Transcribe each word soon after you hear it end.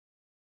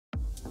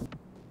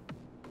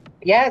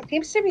Yeah, it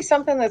seems to be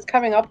something that's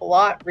coming up a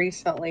lot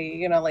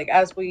recently. Like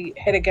as we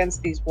hit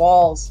against these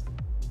walls,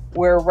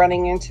 we're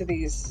running into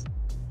these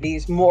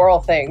moral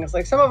things.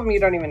 Like some of them you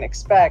don't even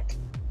expect.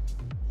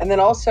 And then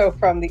also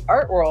from the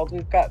art world,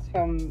 we've got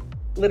some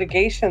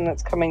litigation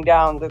that's coming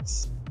down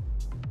that's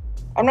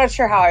I'm not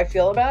sure how I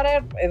feel about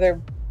it,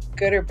 either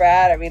good or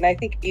bad. I mean, I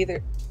think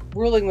either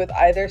ruling with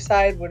either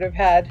side would have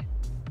had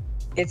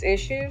its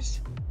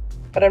issues,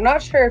 but I'm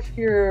not sure if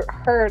you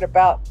heard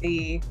about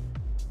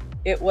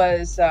it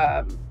was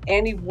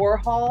Andy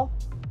Warhol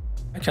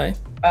Okay.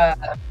 uh,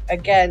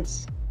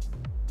 against,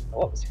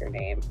 what was her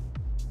name?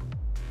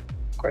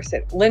 Of course,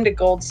 Linda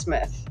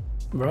Goldsmith.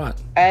 Right.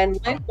 And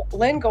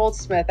Lynn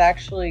Goldsmith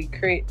actually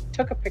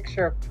took a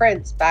picture of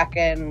Prince back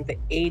in the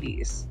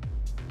 80s,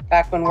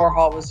 back when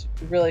Warhol was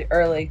really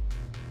early.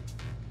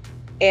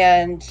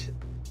 And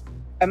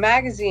a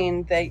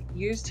magazine that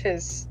used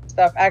his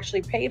stuff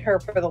actually paid her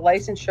for the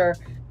licensure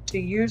to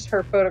use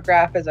her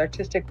photograph as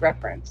artistic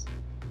reference.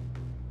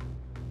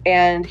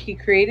 And he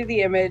created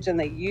the image and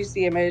they used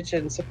the image,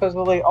 and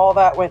supposedly all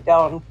that went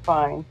down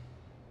fine.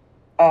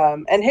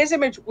 And his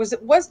image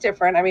was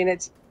different. I mean,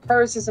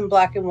 hers is in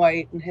black and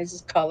white and his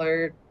is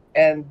colored.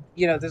 And,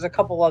 there's a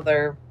couple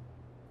other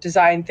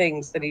design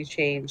things that he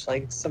changed,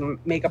 like some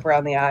makeup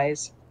around the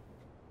eyes.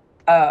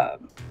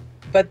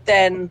 But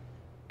then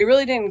it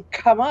really didn't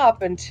come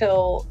up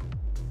until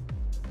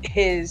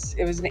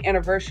it was an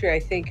anniversary, I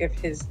think, of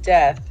his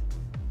death.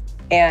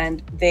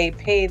 And they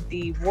paid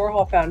the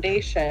Warhol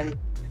Foundation,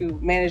 who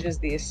manages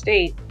the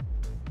estate,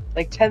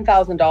 like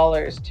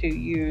 $10,000 to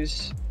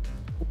use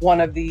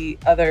one of the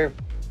other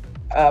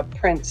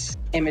Prince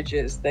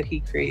images that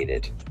he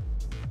created.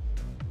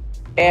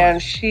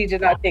 And she did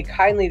not take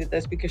kindly to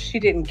this because she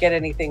didn't get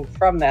anything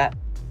from that.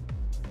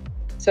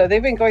 So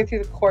they've been going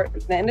through the court.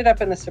 They ended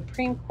up in the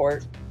Supreme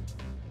Court.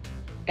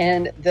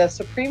 And the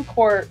Supreme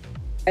Court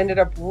ended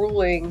up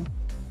ruling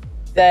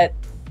that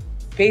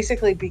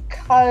basically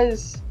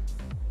because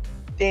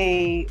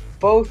they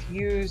both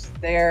used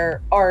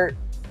their art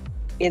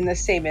in the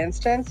same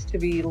instance to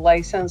be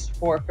licensed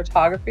for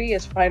photography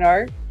as fine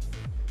art,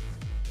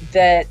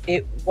 that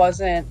it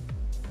wasn't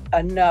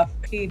enough.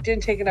 He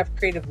didn't take enough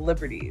creative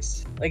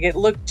liberties. Like it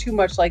looked too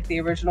much like the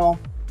original.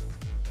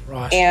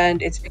 Right.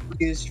 And it's been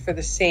used for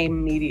the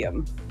same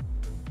medium.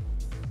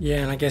 Yeah,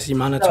 and I guess he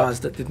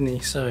monetized it, didn't he?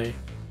 So,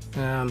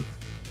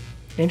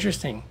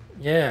 interesting.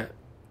 Yeah.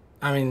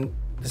 I mean,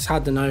 it's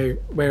hard to know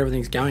where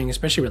everything's going,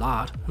 especially with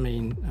art. I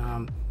mean,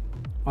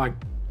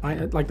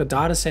 like the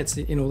data sets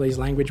in all these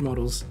language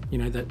models,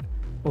 that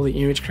all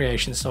the image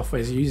creation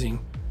software is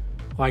using,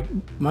 like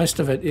most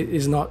of it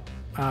is not,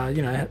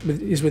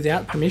 is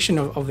without permission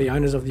of the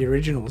owners of the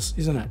originals,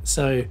 isn't it?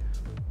 So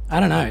I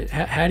don't know.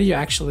 How do you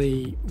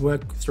actually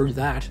work through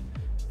that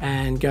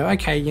and go,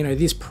 okay,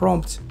 this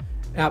prompt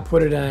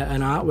outputted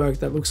an artwork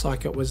that looks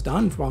like it was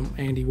done from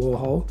Andy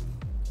Warhol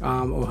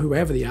or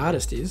whoever the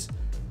artist is,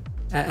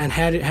 and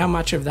how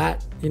much of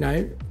that,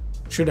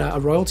 should a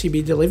royalty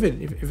be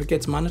delivered if it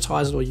gets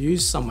monetized or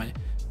used somewhere?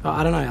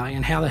 I don't know.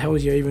 And how the hell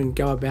do you even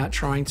go about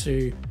trying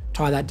to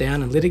tie that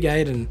down and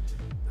litigate and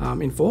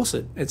enforce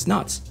it? It's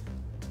nuts.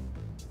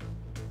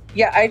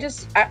 Yeah,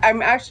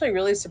 I'm actually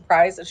really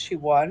surprised that she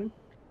won,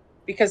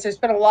 because there's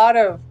been a lot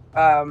of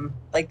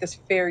like this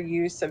fair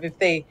use of if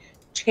they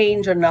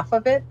change enough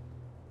of it,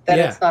 then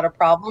it's not a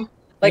problem.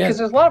 Like, because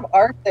there's a lot of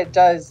art that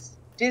does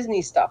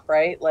Disney stuff,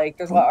 right? Like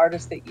there's a lot of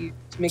artists that use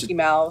Mickey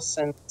Mouse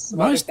and some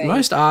other things.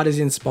 Most art is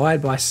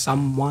inspired by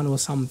someone or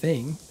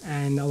something,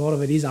 and a lot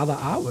of it is other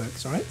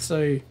artworks, right?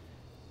 So,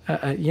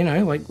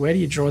 like where do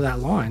you draw that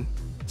line?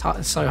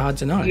 It's so hard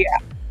to know. Yeah.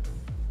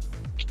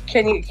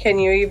 Can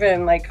you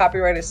even like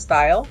copyright a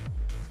style?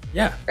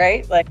 Yeah.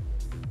 Right? Like,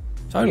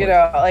 totally.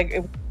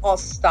 Like all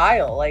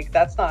style, like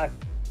that's not.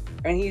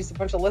 I mean, he used a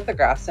bunch of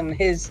lithographs, and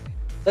his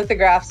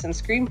lithographs and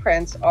screen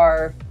prints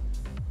are,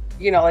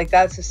 like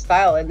that's his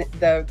style, and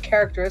the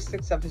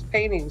characteristics of his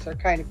paintings are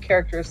kind of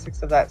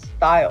characteristics of that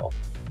style.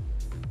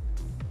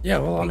 Yeah,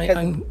 well, I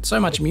mean, so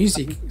much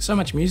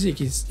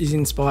music is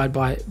inspired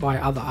by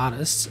other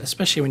artists,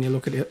 especially when you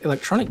look at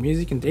electronic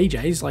music and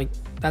DJs. Like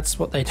that's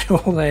what they do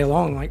all day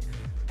long. Like,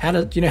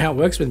 do you know how it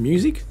works with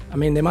music? I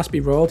mean, there must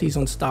be royalties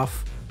on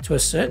stuff to a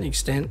certain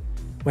extent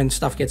when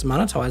stuff gets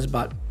monetized,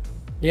 but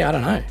yeah, I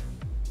don't know.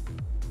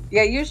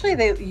 Yeah, usually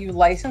you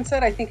license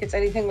it. I think it's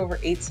anything over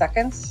 8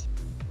 seconds.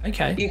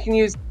 Okay. You can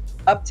use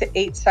up to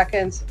 8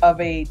 seconds of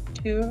a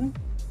tune.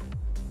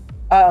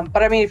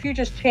 But I mean, if you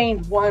just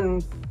change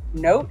one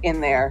note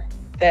in there,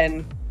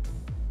 then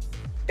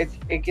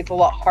it gets a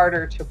lot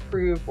harder to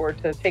prove or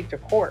to take to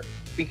court,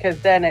 because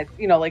then it's,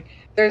 like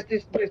there's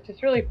this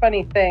really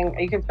funny thing.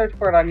 You can search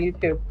for it on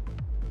YouTube.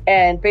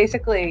 And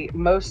basically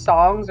most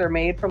songs are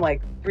made from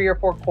like 3 or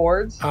 4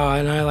 chords. Oh,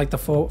 I know, like the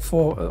four,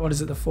 what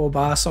is it, the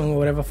 4-bar song or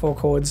whatever, 4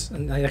 chords,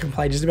 and they can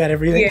play just about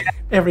everything,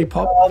 every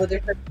pop. All the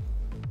different.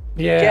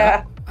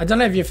 Yeah. I don't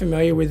know if you're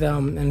familiar with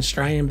an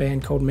Australian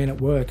band called Men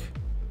at Work,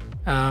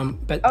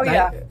 but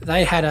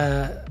they had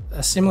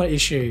a similar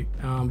issue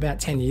about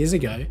 10 years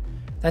ago.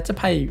 They had to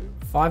pay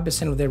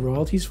 5% of their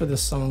royalties for the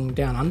song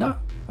Down Under,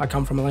 I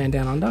Come From a Land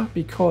Down Under,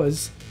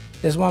 because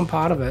there's one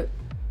part of it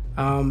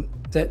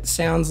that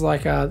sounds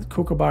like a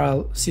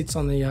kookaburra sits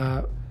on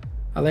the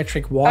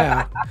electric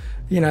wire.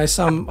 You know,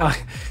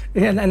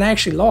 and they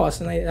actually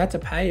lost, and they had to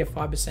pay a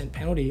 5%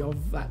 penalty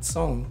of that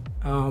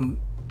song,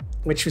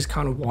 which was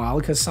kind of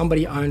wild because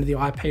somebody owned the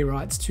IP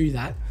rights to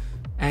that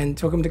and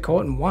took them to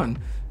court and won.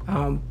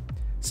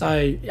 So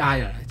I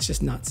don't know, it's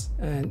just nuts.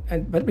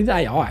 But with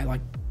AI,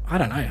 like, I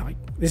don't know, like,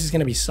 this is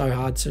going to be so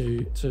hard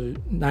to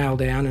nail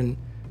down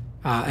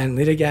and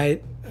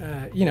litigate.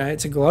 You know,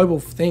 it's a global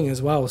thing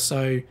as well.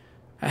 So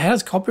how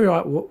does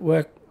copyright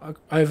work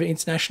over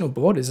international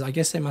borders? I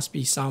guess there must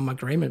be some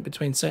agreement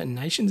between certain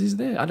nations, is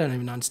there? I don't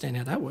even understand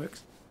how that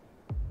works.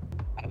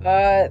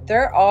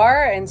 There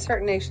are, and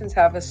certain nations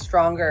have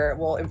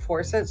will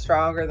enforce it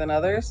stronger than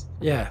others.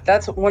 Yeah.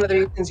 That's one of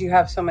the reasons you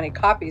have so many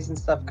copies and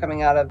stuff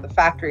coming out of the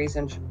factories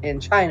in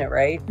China,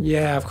 right?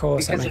 Yeah, of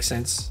course, because that makes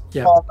sense.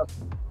 Yeah. All the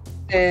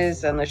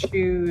pieces and the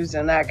shoes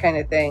and that kind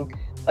of thing.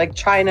 Like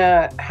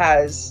China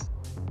has,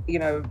 you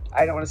know,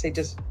 I don't want to say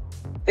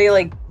they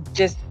like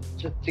just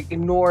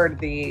ignored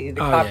the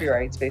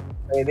copyrights,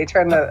 basically. They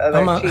turned the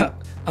other cheek.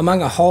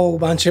 Among a whole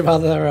bunch of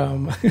other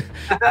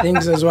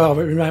things as well,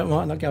 but we might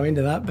not go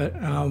into that. But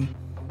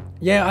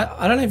yeah,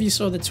 I don't know if you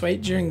saw the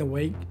tweet during the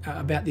week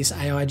about this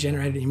AI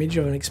generated image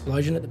of an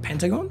explosion at the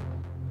Pentagon.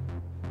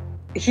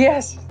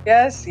 Yes.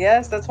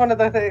 That's one of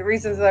the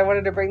reasons that I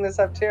wanted to bring this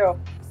up too.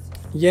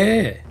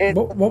 Yeah.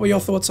 What were your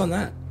thoughts on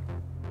that?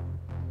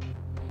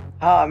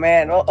 Oh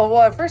man.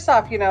 Well, first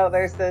off, you know,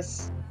 there's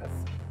this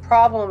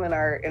problem in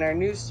our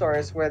news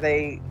source where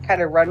they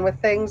kind of run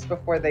with things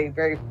before they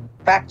very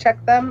fact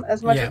check them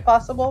as much as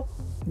possible.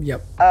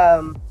 Yep.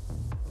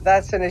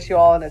 That's an issue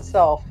all in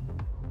itself.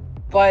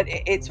 But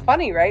it's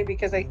funny, right?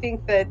 Because I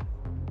think that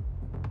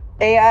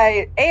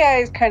AI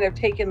has kind of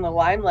taken the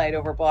limelight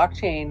over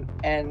blockchain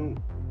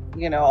and,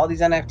 you know, all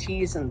these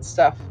NFTs and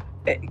stuff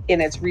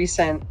in its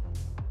recent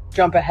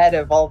jump ahead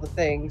of all the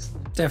things.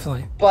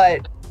 Definitely.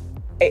 But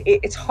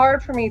it's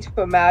hard for me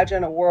to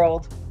imagine a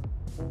world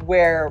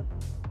where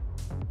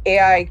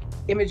AI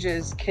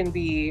images can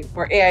be,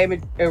 or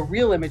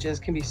real images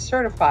can be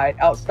certified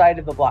outside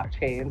of the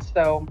blockchain.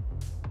 So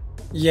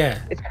yeah,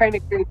 it's kind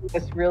of creating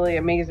this really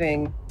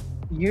amazing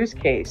use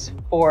case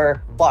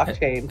for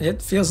blockchain.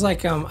 It feels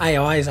like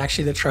AI is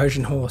actually the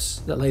Trojan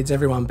horse that leads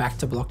everyone back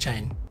to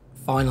blockchain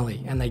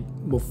finally, and they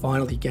will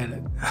finally get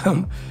it.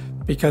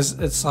 Because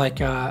it's like,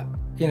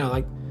 you know,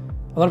 like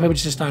a lot of people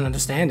just don't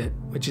understand it,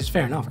 which is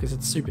fair enough because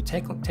it's super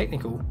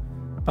technical.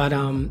 But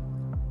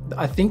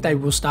I think they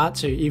will start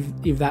to,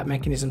 if that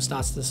mechanism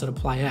starts to sort of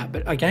play out.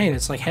 But again,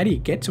 it's like, how do you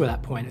get to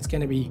that point? It's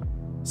going to be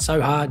so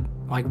hard.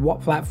 Like,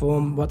 what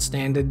platform, what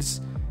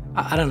standards?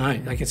 I don't know.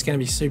 Like, it's going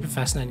to be super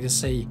fascinating to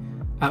see.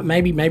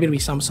 Maybe it'll be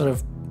some sort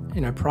of, you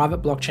know,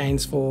 private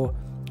blockchains for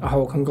a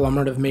whole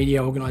conglomerate of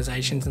media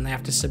organizations, and they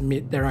have to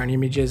submit their own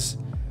images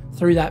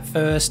through that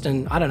first.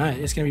 And I don't know.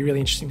 It's going to be really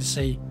interesting to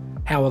see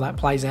how all that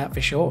plays out for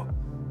sure.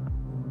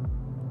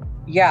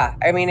 Yeah,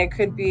 I mean, it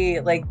could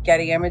be like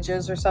Getty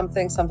Images or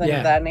something of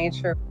that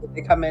nature.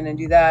 They come in and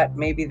do that.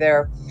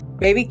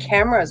 Maybe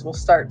cameras will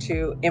start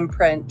to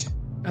imprint.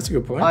 That's a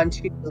good point.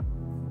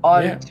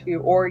 Onto,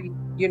 or,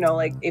 you know,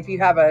 like if you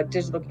have a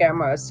digital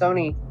camera, a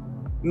Sony,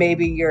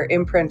 maybe you're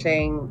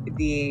imprinting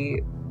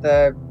the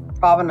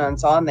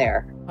provenance on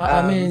there.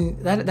 I mean,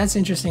 that's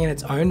interesting in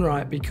its own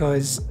right,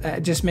 because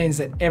it just means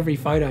that every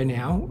photo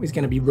now is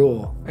going to be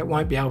raw. It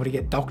won't be able to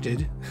get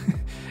doctored.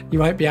 You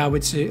won't be able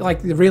to,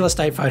 like the real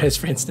estate photos,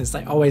 for instance,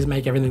 they always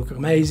make everything look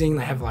amazing.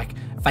 They have like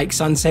fake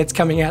sunsets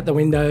coming out the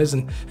windows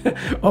and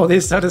all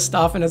this sort of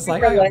stuff. And it's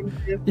like,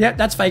 yeah,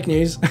 that's fake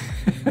news.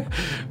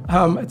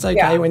 It's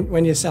okay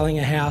when you're selling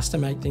a house to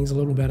make things a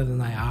little better than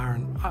they are.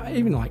 And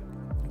even like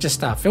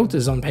just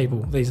filters on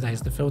people these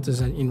days, the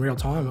filters in real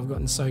time have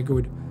gotten so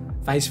good.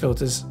 Face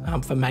filters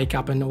for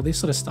makeup and all this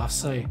sort of stuff.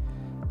 So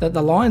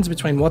the lines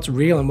between what's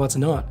real and what's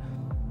not,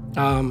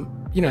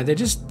 you know,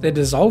 they're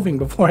dissolving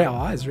before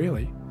our eyes,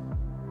 really.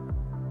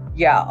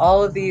 Yeah,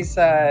 all of these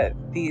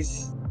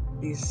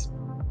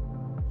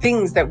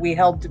things that we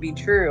held to be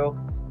true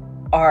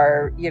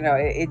are, you know,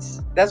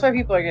 that's why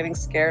people are getting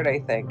scared, I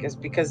think, is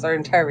because their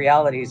entire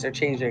realities are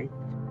changing.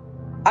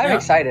 I'm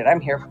excited.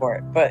 I'm here for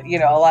it. But, you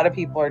know, a lot of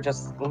people are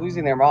just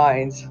losing their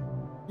minds.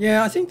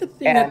 Yeah, I think the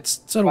thing that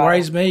sort of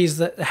worries me is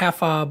that how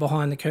far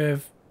behind the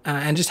curve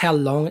and just how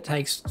long it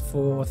takes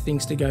for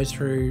things to go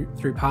through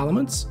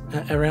parliaments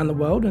around the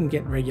world and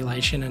get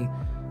regulation. And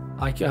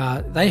like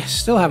they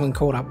still haven't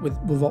caught up with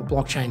what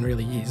blockchain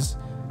really is,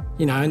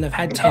 you know, and they've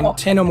had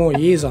 10 or more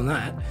years on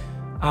that.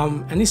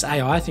 And this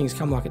AI thing's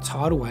come like a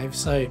tidal wave.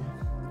 So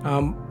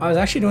I was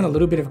actually doing a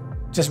little bit of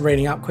just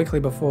reading up quickly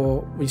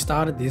before we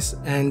started this.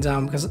 And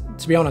because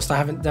to be honest, I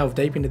haven't delved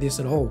deep into this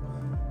at all.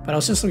 But I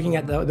was just looking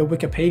at the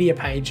Wikipedia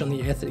page on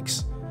the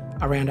ethics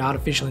around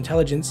artificial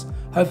intelligence.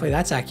 Hopefully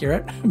that's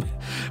accurate.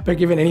 But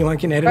given anyone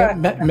can edit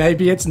it,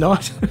 maybe it's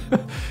not.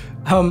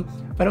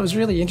 But it was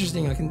really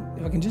interesting. If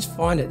I can just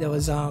find it, there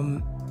was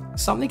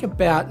something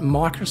about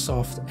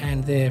Microsoft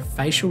and their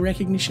facial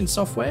recognition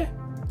software.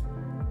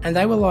 And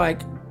they were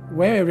like,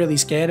 we're really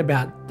scared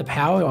about the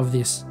power of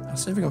this. I'll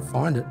see if I can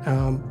find it.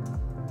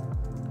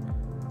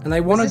 And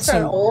they wanted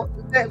some...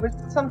 Was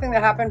this something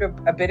that happened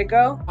a bit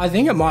ago? I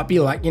think it might be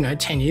like,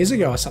 10 years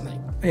ago or something.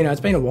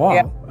 It's been a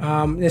while.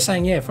 Yeah. They're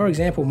saying, for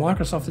example,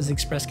 Microsoft has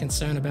expressed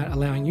concern about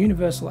allowing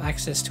universal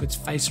access to its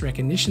face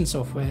recognition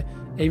software,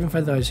 even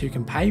for those who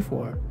can pay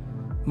for it.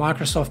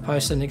 Microsoft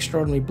posted an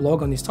extraordinary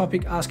blog on this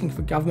topic, asking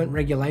for government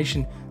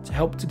regulation to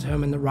help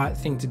determine the right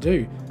thing to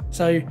do.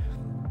 So,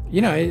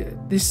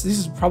 this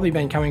has probably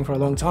been coming for a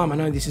long time. I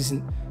know this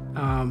isn't,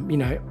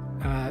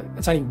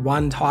 it's only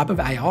one type of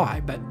AI,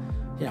 but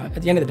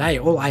at the end of the day,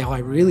 all AI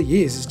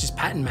really is just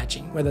pattern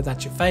matching, whether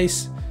that's your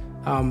face,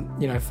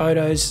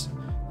 photos,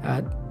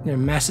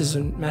 masses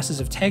and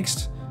masses of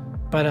text.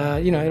 But,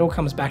 it all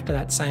comes back to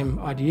that same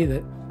idea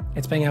that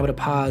it's being able to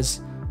parse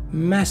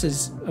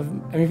masses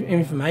of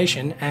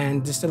information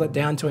and distill it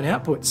down to an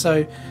output.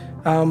 So,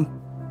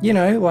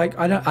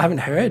 I haven't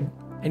heard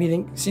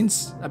anything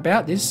since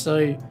about this.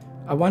 So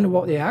I wonder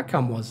what the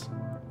outcome was.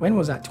 When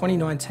was that?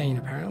 2019,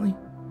 apparently.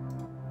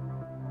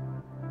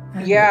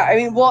 Yeah,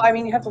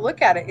 you have to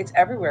look at it. It's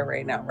everywhere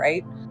right now,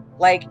 right?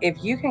 Like,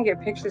 if you can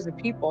get pictures of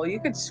people, you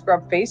could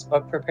scrub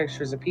Facebook for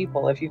pictures of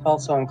people if you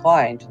felt so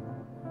inclined.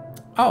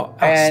 Oh,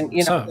 and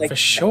for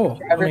sure.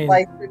 Driver's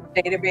license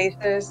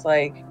databases,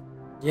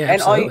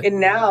 and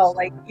now,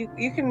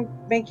 you can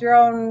make your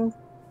own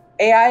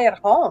AI at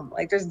home.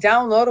 Like, there's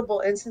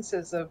downloadable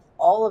instances of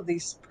all of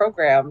these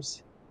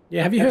programs.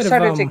 Yeah, have you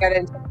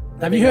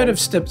heard of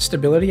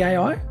Stability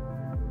AI?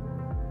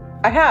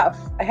 I have.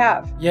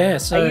 Yeah,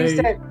 so I used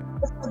it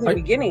from the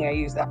beginning. I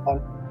used that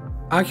one.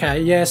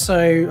 Okay, yeah,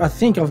 so I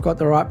think I've got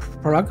the right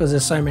product because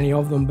there's so many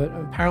of them, but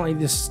apparently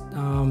this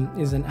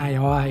is an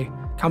AI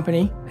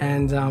company,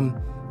 and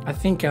I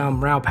think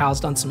Raoul Pal's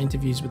done some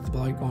interviews with the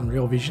bloke on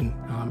Real Vision,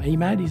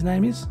 Emad, his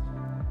name is,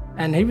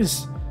 and I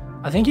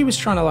think he was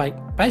trying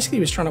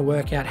to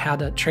work out how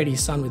to treat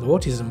his son with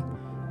autism,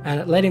 and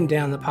it led him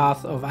down the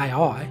path of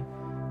AI.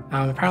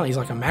 Apparently he's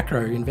like a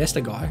macro investor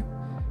guy,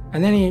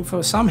 and then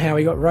somehow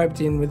he got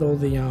roped in with all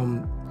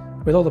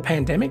the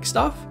pandemic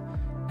stuff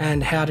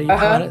and how to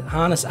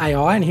harness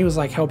AI, and he was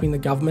like helping the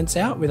governments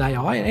out with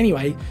AI. And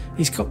anyway,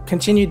 he's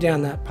continued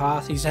down that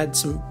path. He's had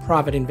some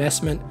private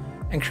investment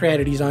and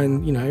created his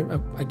own,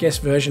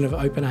 version of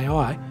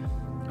OpenAI.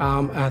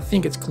 I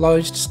think it's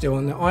closed still,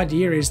 and the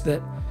idea is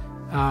that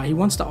he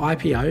wants to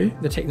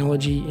IPO the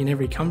technology in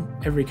every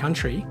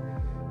country,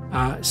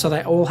 so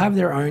they all have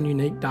their own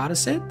unique data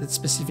set that's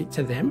specific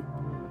to them.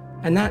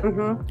 And that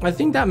I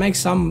think that makes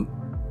some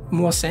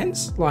more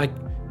sense. Like,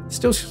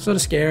 still sort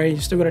of scary.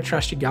 You still got to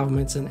trust your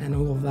governments and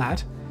all of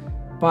that.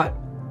 But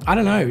I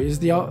don't know. Is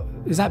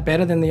that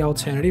better than the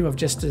alternative of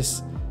just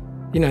this,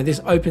 this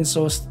open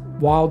source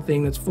wild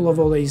thing that's full of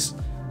all these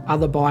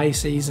other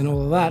biases and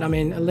all of that? I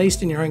mean, at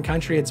least in your own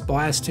country, it's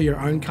biased to your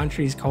own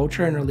country's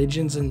culture and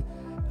religions and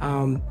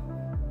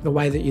the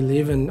way that you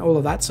live and all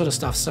of that sort of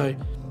stuff. So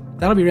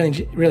that'll be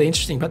really, really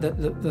interesting. But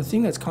the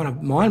thing that's kind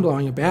of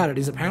mind-blowing about it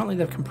is apparently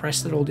they've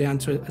compressed it all down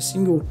to a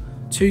single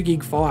 2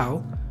 gig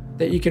file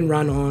that you can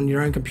run on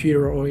your own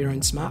computer or your own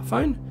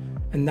smartphone.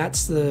 And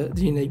that's the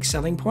unique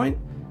selling point,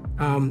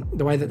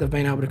 the way that they've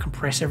been able to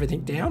compress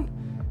everything down.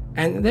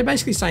 And they're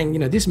basically saying,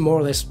 this more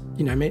or less,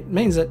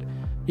 means that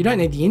you don't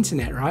need the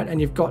internet, right? And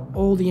you've got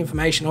all the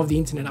information of the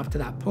internet up to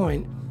that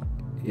point.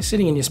 You're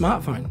sitting in your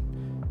smartphone.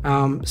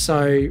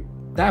 So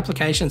the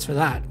applications for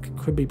that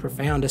could be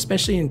profound,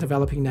 especially in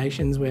developing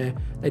nations where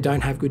they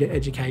don't have good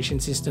education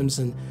systems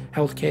and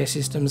healthcare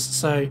systems.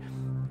 So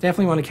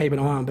definitely want to keep an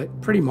eye on,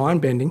 but pretty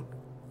mind-bending.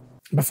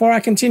 Before I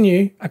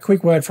continue, a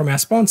quick word from our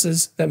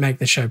sponsors that make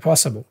the show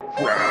possible.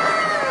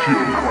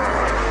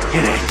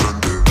 Hit it.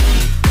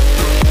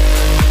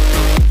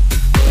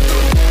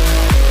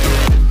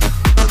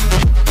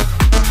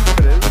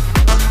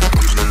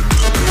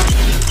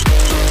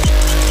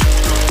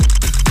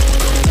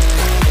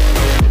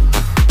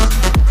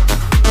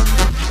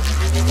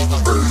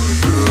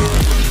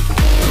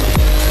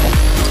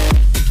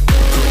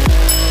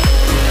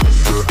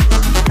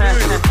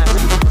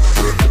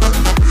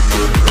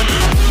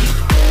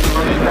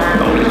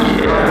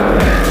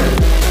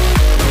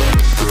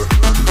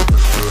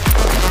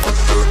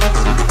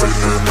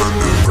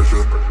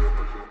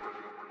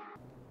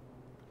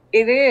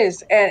 It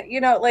is. And,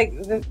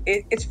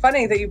 it's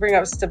funny that you bring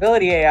up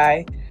Stability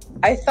AI.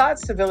 I thought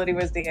Stability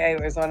was the AI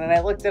was on, and I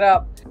looked it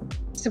up.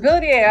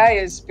 Stability AI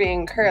is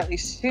being currently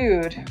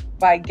sued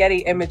by Getty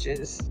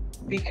Images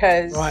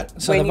because... Right,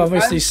 so they've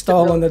obviously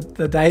stolen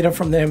the data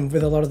from them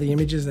with a lot of the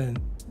images then.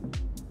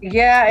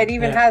 Yeah, it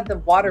even had the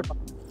watermark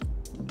in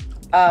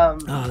it.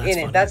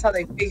 Funny. That's how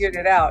they figured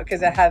it out,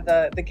 because it had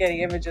the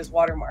Getty Images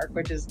watermark,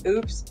 which is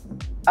oops.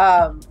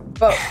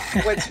 But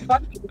what's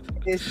funny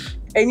is,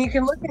 and you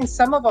can look in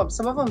some of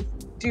them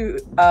do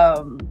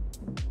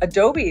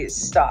Adobe's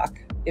stock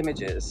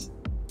images.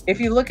 If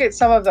you look at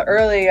some of the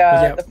early,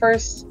 the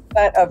first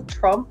set of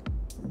Trump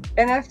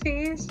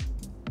NFTs,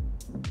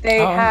 They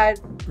had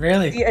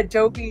really the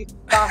Adobe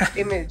stock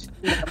image,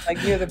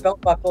 like near the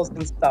belt buckles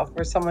and stuff,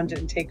 where someone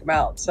didn't take them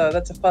out. So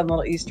that's a fun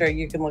little Easter egg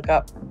you can look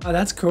up. Oh,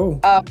 that's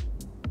cool.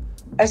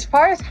 As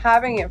far as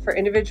having it for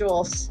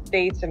individual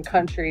states and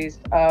countries,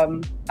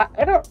 I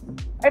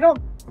don't.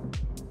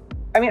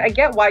 I mean, I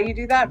get why you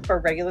do that for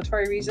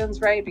regulatory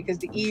reasons, right? Because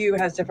the EU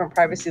has different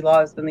privacy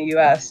laws than the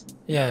US.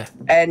 Yeah.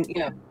 And,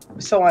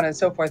 so on and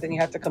so forth, and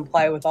you have to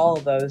comply with all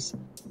of those.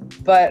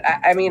 But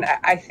I mean,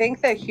 I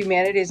think that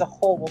humanity as a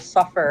whole will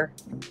suffer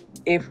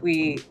if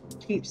we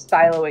keep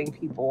siloing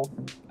people.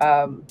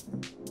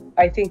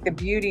 I think the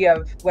beauty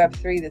of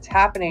Web3 that's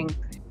happening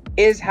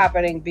is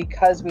happening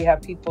because we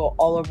have people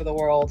all over the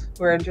world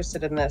who are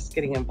interested in this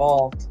getting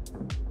involved.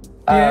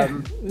 Yeah,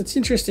 it's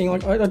interesting.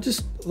 Like I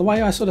just, the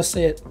way I sort of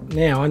see it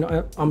now, and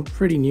I'm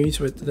pretty new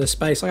to it, the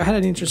space. Like I had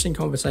an interesting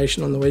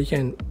conversation on the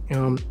weekend.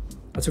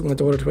 I took my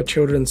daughter to a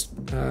children's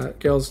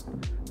girl's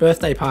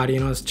birthday party,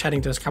 and I was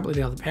chatting to a couple of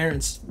the other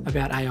parents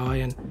about AI.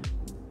 And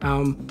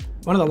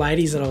one of the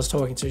ladies that I was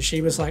talking to,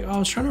 she was like, "Oh, I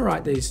was trying to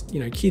write these,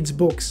 kids'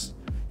 books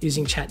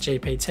using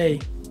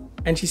ChatGPT,"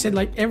 and she said,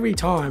 like every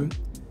time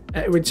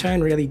it would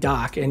turn really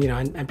dark, and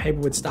and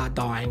people would start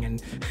dying,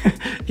 and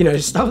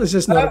stuff that's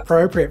just not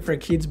appropriate for a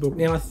kid's book.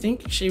 Now I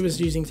think she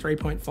was using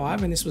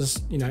 3.5, and this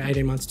was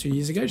 18 months, 2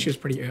 years ago. She was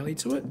pretty early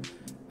to it,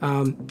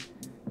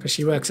 because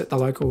she works at the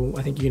local,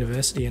 I think,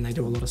 university, and they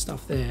do a lot of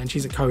stuff there, and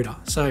she's a coder.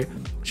 So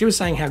she was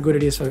saying how good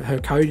it is for her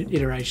code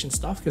iteration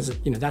stuff, because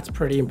that's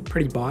pretty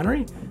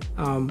binary.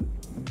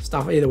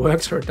 Stuff either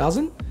works or it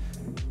doesn't.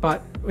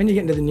 But when you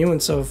get into the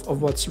nuance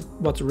of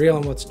what's real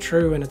and what's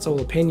true, and it's all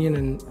opinion,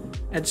 and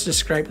it's just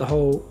scrape the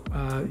whole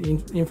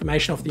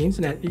information off the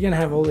internet, you're going to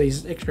have all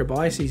these extra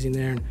biases in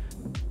there, and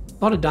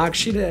a lot of dark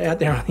shit out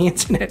there on the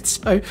internet.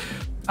 So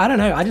I don't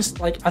know. I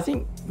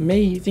think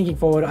me thinking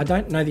forward, I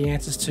don't know the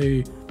answers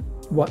to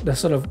what the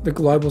sort of the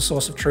global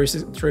source of truth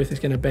is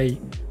going to be,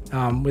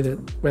 with it,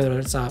 whether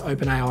it's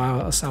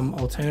OpenAI or some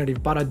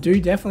alternative. But I do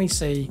definitely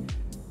see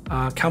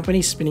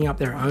companies spinning up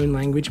their own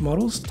language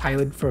models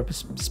tailored for a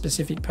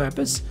specific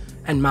purpose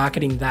and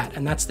marketing that,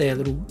 and that's their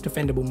little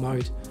defendable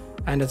moat.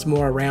 And it's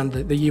more around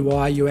the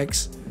UI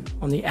UX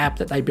on the app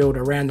that they build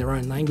around their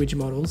own language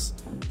models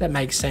that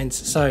makes sense.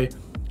 So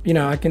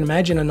I can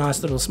imagine a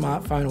nice little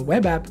smartphone or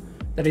web app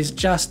that is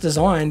just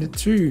designed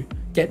to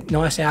get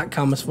nice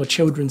outcomes for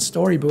children's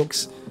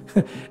storybooks,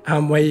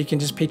 where you can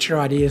just pitch your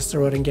ideas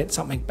through it and get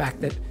something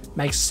back that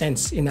makes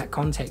sense in that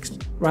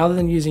context, rather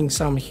than using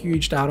some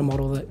huge data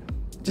model that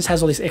just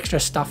has all this extra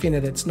stuff in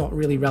it that's not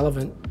really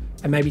relevant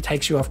and maybe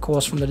takes you off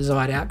course from the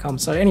desired outcome.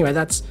 So anyway,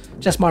 that's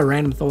just my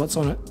random thoughts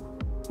on it.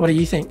 What do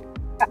you think?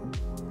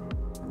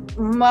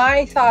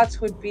 My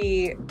thoughts would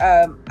be,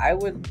 I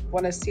would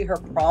want to see her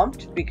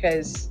prompt,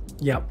 because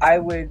I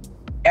would,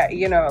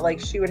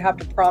 she would have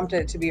to prompt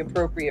it to be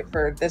appropriate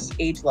for this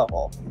age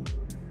level.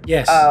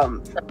 Yes.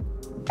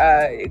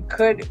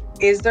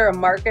 Is there a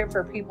market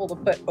for people to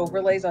put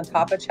overlays on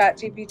top of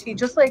ChatGPT?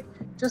 Just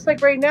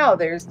like right now,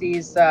 there's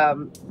these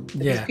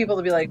people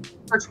to be like,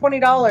 for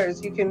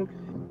 $20, you can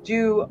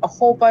do a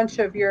whole bunch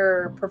of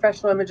your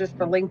professional images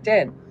for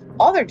LinkedIn.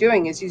 All they're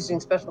doing is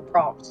using special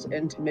prompts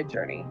into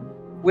Midjourney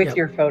with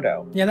your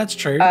photo. Yeah, that's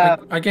true.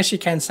 I guess you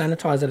can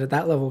sanitize it at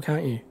that level,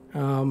 can't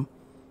you?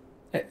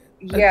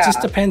 It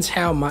just depends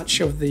how much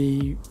of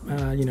the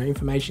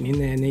information in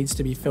there needs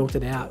to be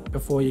filtered out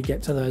before you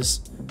get to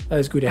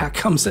those good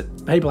outcomes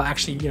that people are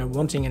actually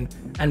wanting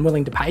and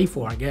willing to pay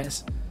for, I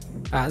guess.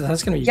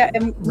 That's going to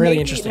be really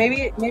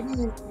interesting.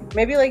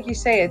 Maybe like you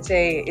say,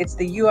 it's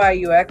the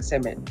UI UX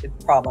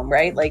problem,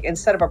 right? Like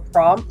instead of a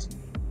prompt,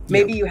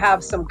 maybe you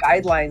have some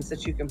guidelines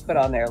that you can put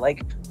on there,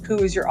 like who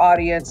is your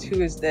audience,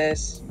 who is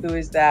this, who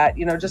is that,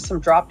 just some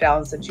drop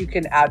downs that you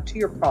can add to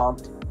your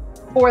prompt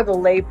for the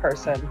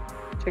layperson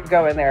to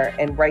go in there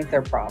and write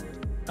their prompt.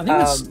 I think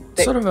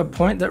that's sort of a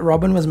point that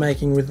Robin was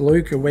making with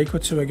Luke a week or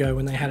two ago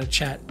when they had a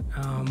chat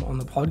on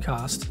the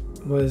podcast,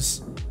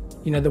 was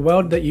the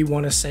world that you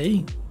want to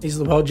see is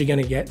the world you're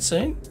going to get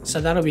soon.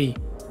 So that'll be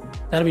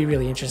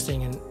really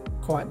interesting and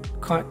quite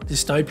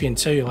dystopian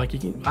too. Like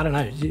I don't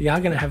know, you are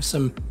going to have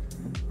some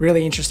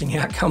really interesting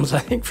outcomes, I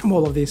think, from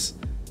all of this,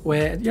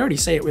 where you already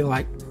see it with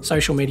like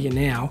social media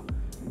now,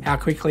 how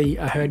quickly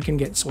a herd can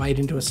get swayed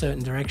into a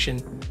certain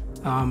direction,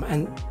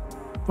 and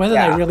whether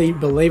they really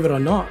believe it or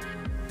not,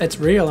 it's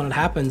real and it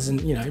happens,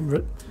 and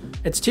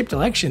it's tipped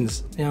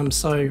elections.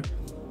 So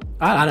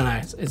I don't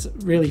know. It's a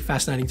really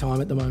fascinating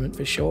time at the moment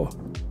for sure.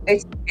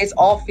 It's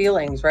all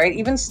feelings, right?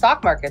 Even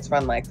stock markets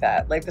run like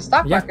that. Like the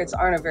stock markets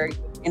aren't a very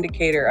good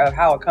indicator of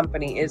how a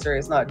company is or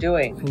is not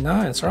doing.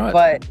 No, that's right.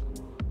 But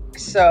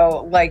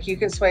so like you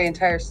can sway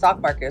entire stock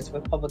markets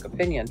with public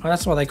opinion. Well,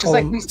 that's why they call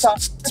them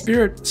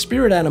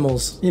spirit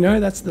animals.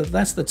 That's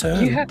the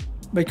term,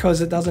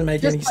 because it doesn't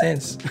make any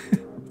sense.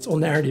 It's all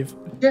narrative.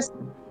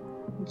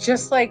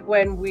 Just like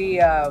when we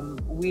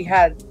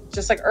had,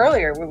 just like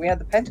earlier when we had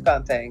the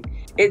Pentagon thing,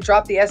 it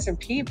dropped the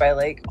S&P by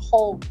like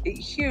a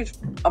huge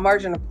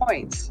margin of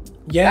points.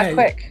 Yeah, that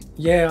quick.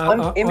 Yeah,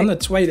 on the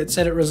tweet it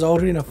said it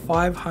resulted in a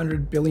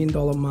 $500 billion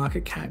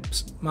market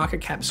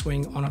cap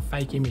swing on a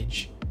fake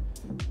image,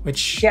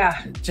 which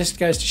just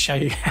goes to show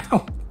you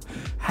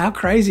how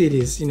crazy it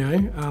is. You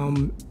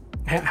know,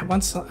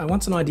 once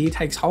an idea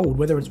takes hold,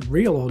 whether it's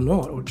real or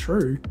not or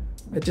true,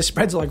 it just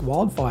spreads like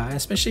wildfire.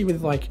 Especially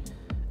with like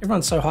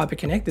everyone's so hyper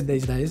connected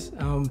these days.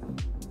 It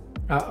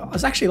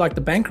was actually like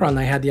the bank run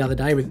they had the other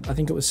day with, I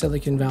think it was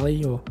Silicon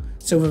Valley or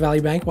Silver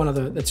Valley Bank, one of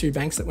the two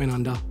banks that went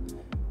under.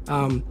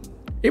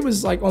 It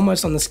was like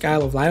almost on the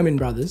scale of Lehman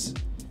Brothers.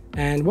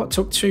 And what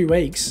took 2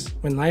 weeks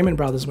when Lehman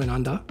Brothers went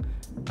under,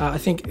 I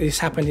think this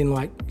happened in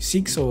like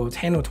 6 or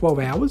 10 or 12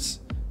 hours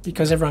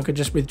because everyone could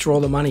just withdraw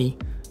the money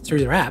through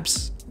their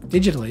apps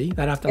digitally.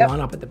 They'd have to line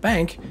up at the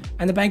bank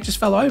and the bank just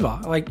fell over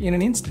like in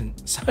an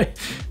instant. So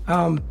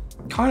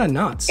kind of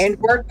nuts. And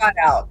word got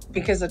out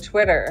because of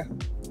Twitter.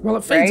 Well,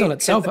 it feeds on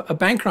itself. A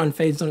bank run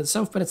feeds on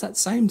itself, but it's that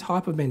same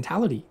type of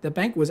mentality. The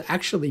bank was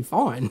actually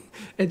fine.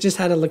 It just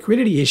had a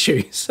liquidity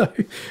issue. So,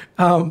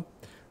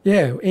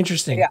 yeah,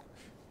 interesting. Yeah.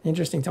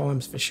 Interesting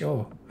times for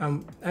sure.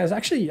 I was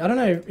actually, I don't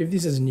know if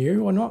this is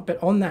new or not,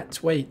 but on that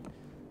tweet,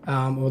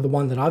 or the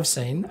one that I've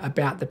seen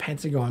about the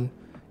Pentagon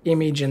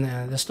image and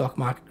the stock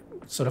market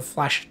sort of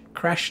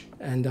crash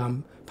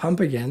and pump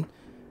again,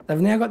 they've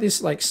now got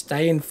this like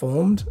stay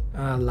informed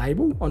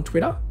label on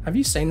Twitter. Have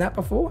you seen that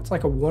before? It's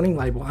like a warning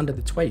label under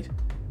the tweet.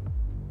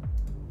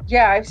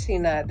 Yeah, I've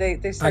seen that.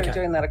 They started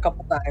doing that a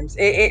couple times.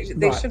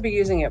 They should be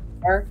using it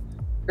more,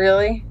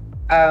 really.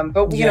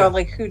 But you know,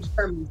 like who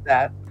determines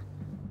that?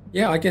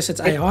 Yeah, I guess it's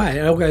AI.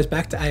 It all goes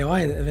back to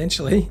AI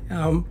eventually.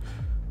 And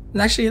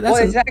actually, that's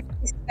it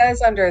actually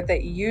says under it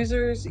that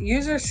users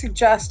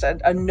suggest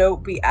a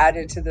note be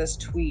added to this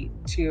tweet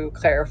to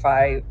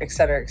clarify, et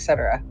cetera, et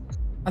cetera.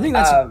 I think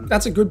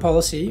that's a good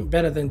policy,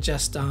 better than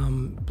just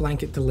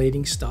blanket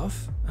deleting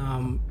stuff,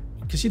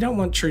 because you don't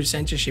want true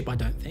censorship. I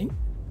don't think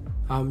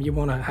you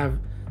want to have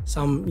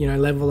some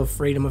level of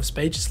freedom of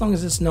speech, as long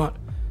as it's not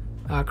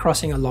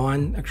crossing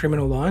a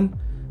criminal line,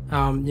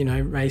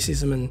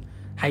 racism and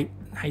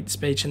hate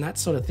speech and that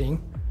sort of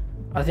thing.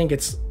 I think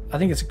it's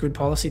a good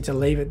policy to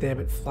leave it there,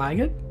 but flag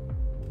it.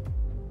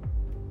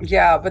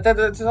 Yeah, but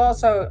there's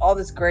also all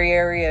this gray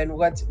area and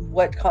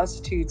what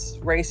constitutes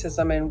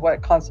racism and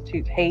what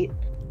constitutes hate.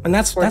 And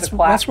that's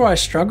where I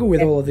struggle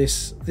with all of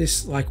this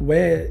like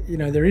where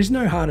there is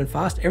no hard and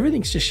fast.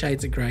 Everything's just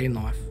shades of grey in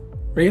life,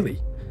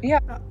 really. Yeah,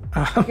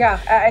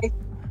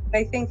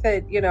 I think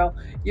that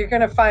you're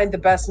going to find the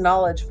best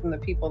knowledge from the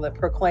people that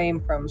proclaim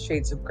from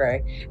shades of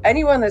grey.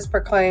 Anyone that's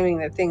proclaiming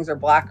that things are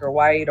black or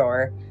white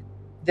or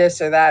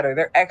this or that or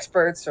they're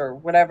experts or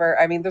whatever.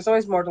 I mean, there's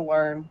always more to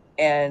learn,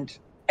 and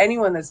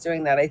anyone that's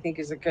doing that, I think,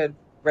 is a good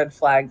red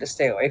flag to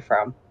stay away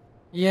from.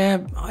 Yeah,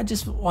 I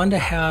just wonder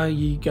how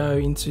you go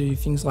into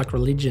things like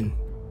religion,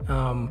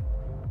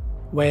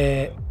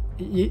 where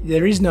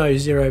there is no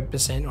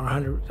 0% or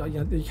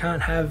 100. You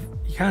can't have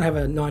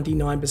a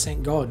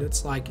 99% God.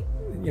 It's like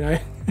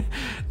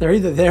they're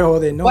either there or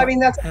they're not. Well, I mean,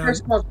 that's a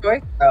personal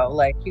choice, though.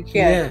 Like you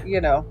can't,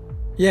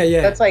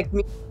 Yeah. That's like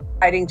me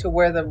deciding to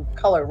wear the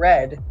color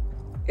red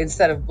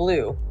instead of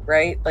blue,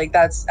 right? Like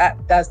that's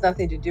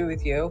nothing to do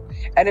with you,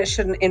 and it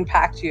shouldn't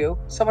impact you.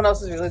 Someone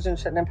else's religion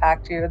shouldn't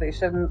impact you. They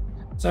shouldn't.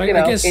 So I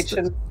guess it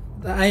shouldn't.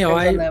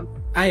 The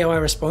AI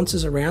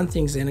responses around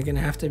things then are going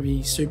to have to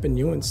be super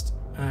nuanced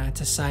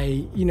to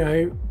say, in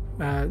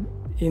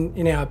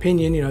our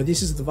opinion,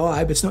 this is the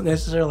vibe. It's not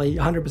necessarily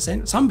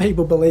 100%. Some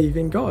people believe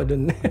in God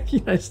and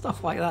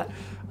stuff like that.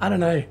 I don't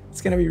know.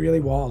 It's going to be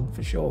really wild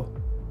for sure.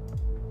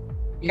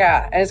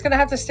 Yeah, and it's going to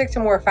have to stick to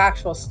more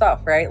factual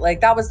stuff, right? Like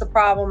that was the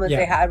problem that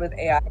they had with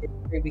AI at the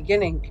very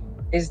beginning,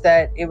 is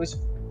that it was,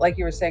 like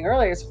you were saying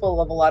earlier, it's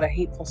full of a lot of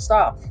hateful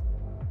stuff.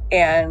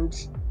 And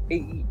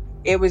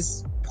it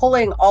was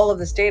pulling all of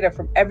this data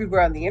from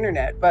everywhere on the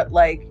internet, but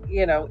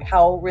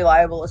how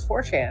reliable is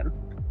 4chan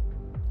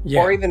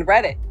or even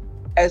Reddit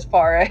as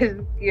far as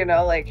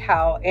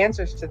how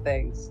answers to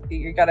things?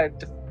 You got to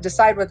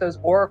decide what those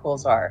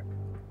oracles are.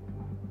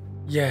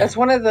 Yeah, that's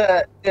one of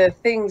the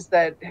things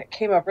that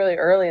came up really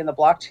early in the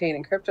blockchain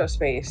and crypto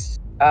space.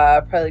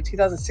 Probably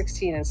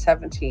 2016 and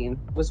 17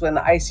 was when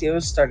the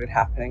ICOs started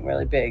happening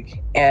really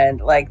big, and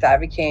that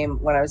became,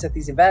 when I was at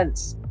these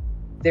events,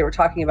 they were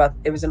talking about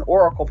it was an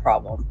oracle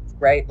problem,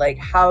 right? Like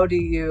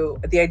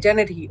the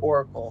identity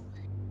oracle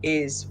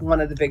is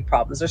one of the big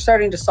problems. They're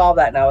starting to solve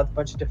that now with a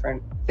bunch of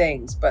different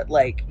things, but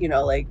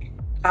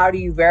how do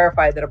you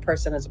verify that a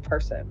person is a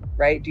person,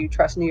 right? Do you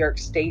trust New York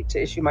State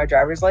to issue my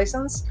driver's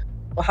license?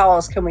 Well, how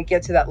else can we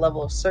get to that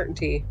level of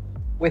certainty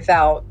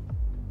without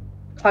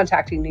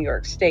contacting New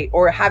York State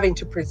or having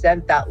to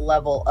present that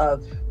level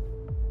of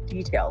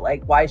detail?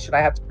 Like, why should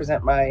I have to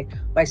present my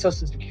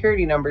social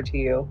security number to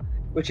you,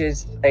 which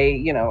is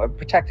a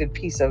protected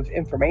piece of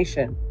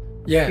information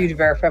for you to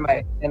verify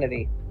my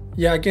identity?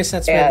 Yeah, I guess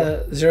that's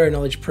where the zero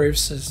knowledge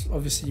proofs is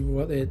obviously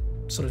what they're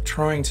sort of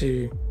trying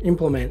to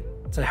implement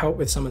to help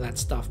with some of that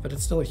stuff, but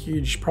it's still a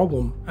huge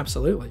problem.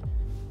 Absolutely.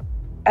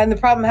 And the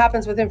problem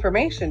happens with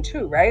information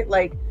too, right?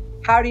 Like,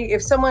 how do you,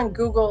 if someone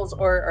Googles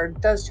or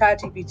does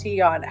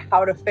ChatGPT on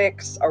how to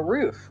fix a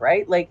roof,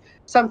 right? Like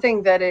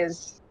something that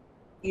is,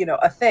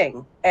 a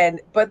thing.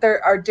 But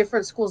there are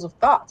different schools of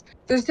thoughts.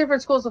 There's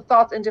different schools of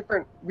thoughts in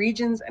different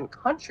regions and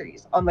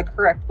countries on the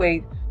correct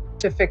way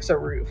to fix a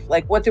roof,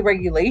 like what the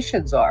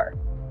regulations are,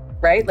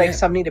 right? Like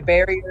some need a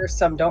barrier,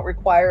 some don't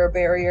require a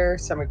barrier,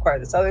 some require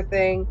this other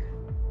thing.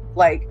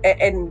 Like,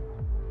 and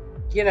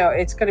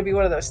it's going to be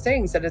one of those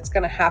things that it's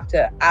going to have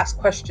to ask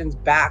questions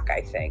back, I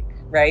think,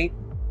 right?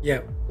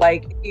 Yeah.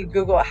 Like you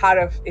Google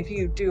if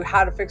you do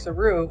how to fix a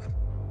roof,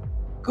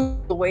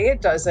 Google, the way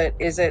it does it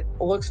is it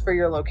looks for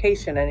your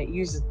location and it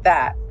uses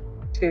that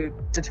to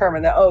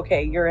determine that,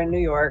 okay, you're in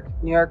New York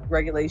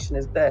regulation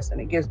is this,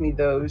 and it gives me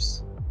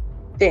those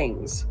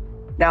things.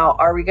 Now,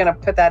 are we going to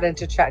put that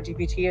into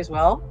ChatGPT as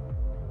well?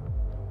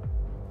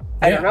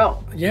 I don't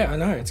know. Yeah, I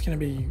know. It's going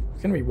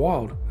to be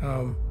wild.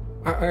 I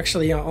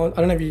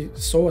don't know if you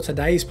saw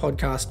today's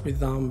podcast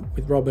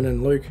with Robin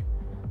and Luke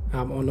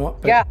or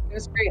not. But yeah, it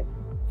was great.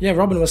 Yeah,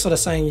 Robin was sort of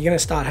saying you're going to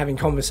start having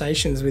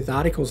conversations with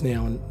articles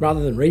now, and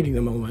rather than reading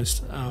them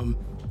almost,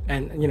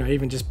 and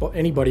even just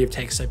any body of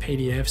text, so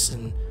PDFs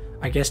and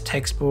I guess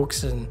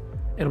textbooks, and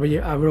it'll be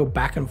a real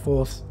back and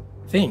forth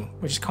thing,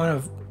 which is kind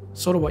of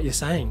sort of what you're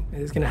saying.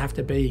 There's going to have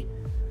to be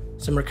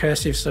some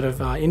recursive sort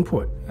of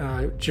input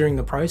during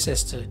the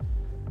process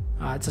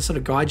to sort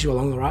of guide you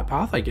along the right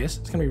path, I guess.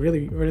 It's going to be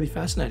really, really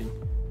fascinating.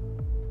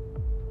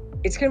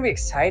 It's going to be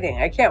exciting.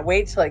 I can't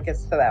wait till it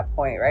gets to that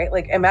point, right?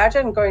 Like,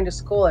 imagine going to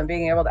school and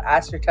being able to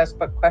ask your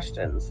textbook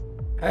questions.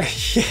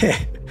 Yeah.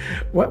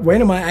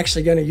 When am I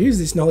actually going to use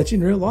this knowledge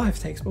in real life,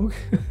 textbook?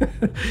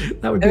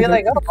 That would be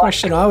the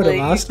question I would have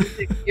asked.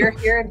 You're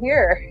here and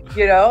here,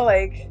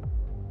 like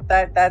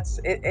that's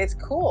it. It's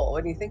cool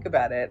when you think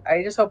about it.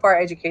 I just hope our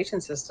education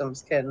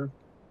systems can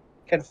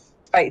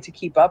fight to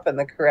keep up in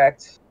the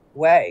correct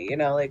way.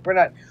 Like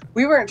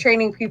we weren't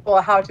training people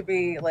how to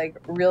be like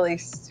really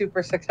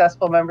super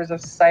successful members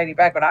of society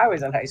back when I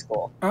was in high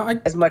school,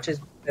 as much as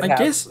I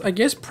guess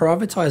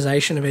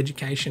privatization of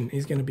education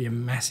is going to be a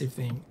massive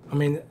thing. I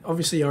mean,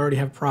 obviously you already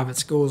have private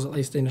schools, at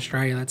least in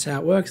Australia. That's how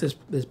it works.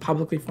 There's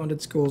publicly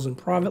funded schools and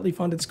privately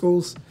funded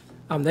schools.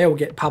 They all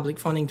get public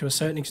funding to a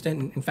certain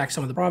extent. In fact,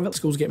 some of the private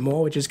schools get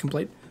more, which is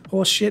complete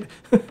horse shit.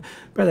 But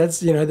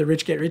that's, the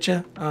rich get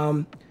richer.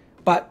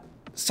 But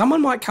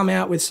someone might come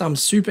out with some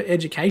super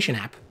education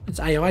app that's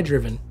AI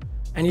driven,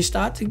 and you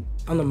start to,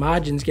 on the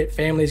margins, get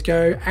families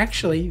go,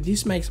 actually,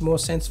 this makes more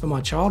sense for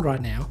my child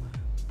right now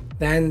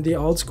than the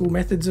old school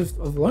methods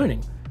of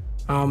learning.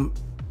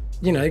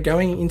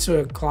 Going into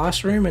a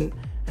classroom and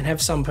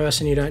have some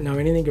person you don't know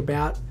anything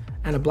about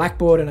and a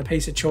blackboard and a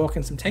piece of chalk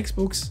and some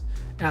textbooks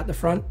out the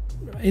front,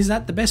 is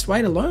that the best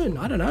way to learn?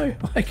 I don't know.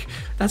 Like,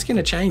 that's going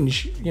to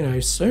change,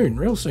 soon,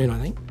 real soon, I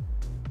think.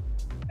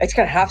 It's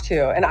going to have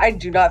to. And I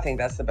do not think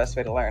that's the best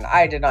way to learn.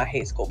 I did not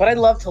hate school, but I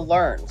love to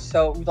learn.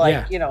 So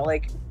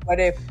what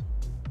if,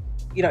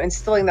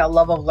 instilling that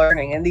love of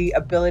learning and the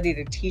ability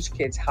to teach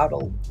kids how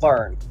to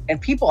learn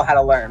and people how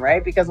to learn,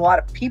 right? Because a lot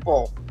of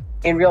people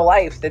in real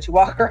life that you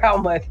walk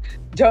around with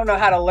don't know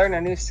how to learn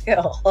a new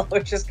skill,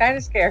 which is kind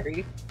of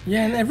scary.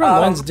 Yeah, and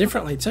everyone learns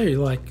differently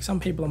too. Like, some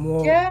people are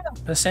more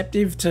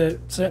perceptive to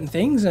certain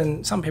things,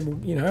 and some people,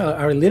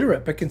 are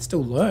illiterate but can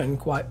still learn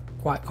quite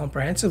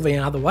comprehensively in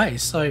other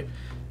ways. So,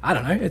 I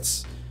don't know.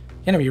 It's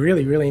going to be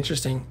really, really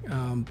interesting.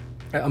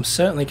 I'm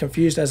certainly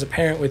confused as a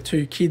parent with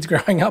two kids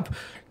growing up.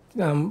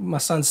 My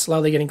son's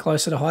slowly getting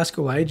closer to high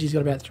school age. He's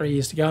got about 3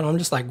 years to go, and I'm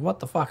just like, what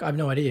the fuck? I have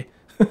no idea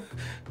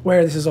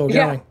where this is all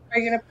going. Are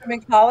you going to put him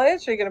in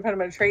college? Are you going to put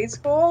him in trade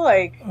school?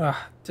 Like,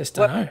 just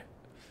don't know.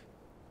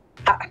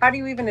 How do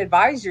you even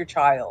advise your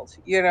child?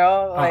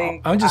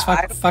 I'm just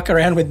fuck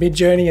around with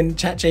Midjourney and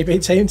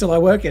ChatGPT until I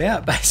work it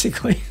out,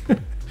 basically.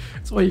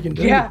 That's all you can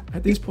do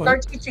at this point.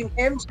 Start teaching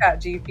him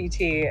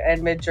ChatGPT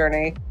and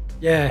Midjourney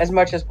as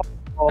much as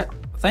possible.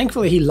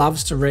 Thankfully, he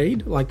loves to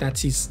read. Like,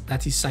 that's his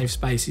safe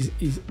space.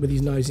 He's with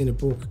his nose in a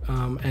book,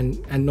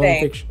 and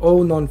non-fiction,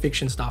 all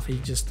non-fiction stuff.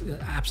 He's just an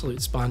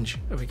absolute sponge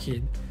of a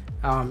kid.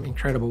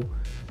 Incredible.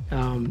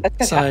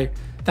 So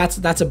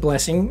that's a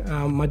blessing.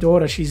 My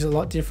daughter, she's a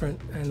lot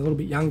different and a little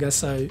bit younger.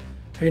 So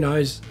who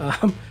knows?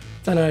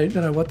 Don't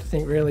know what to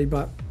think really.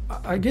 But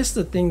I guess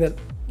the thing that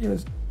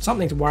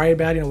something to worry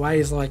about in a way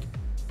is, like,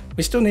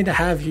 we still need to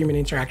have human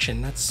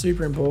interaction. That's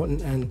super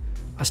important, and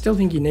I still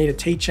think you need a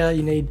teacher.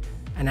 You need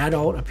an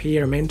adult, a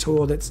peer, a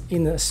mentor that's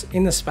in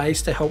the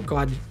space to help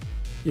guide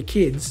your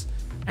kids,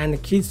 and the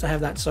kids to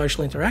have that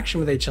social interaction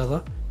with each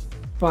other.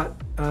 But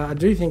I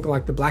do think,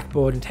 like, the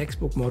blackboard and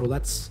textbook model,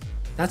 that's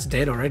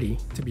dead already,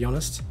 to be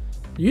honest.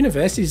 The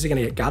universities are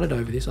going to get gutted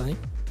over this, I think.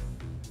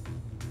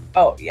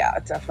 Oh yeah,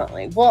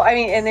 definitely. Well, I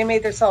mean, and they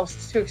made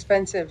themselves too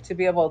expensive to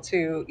be able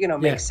to,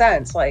 make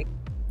sense. Like,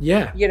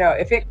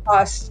 if it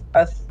costs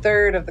a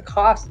third of the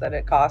cost that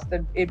it cost,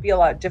 then it'd be a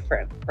lot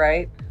different,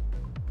 right?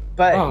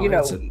 But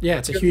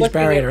it's a huge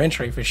barrier to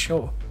entry for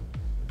sure.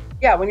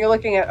 Yeah, when you're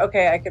looking at,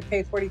 okay, I could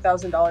pay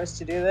 $40,000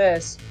 to do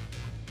this,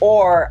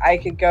 or I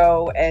could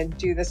go and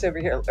do this over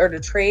here, or to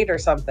trade or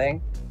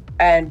something,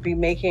 and be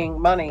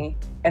making money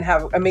and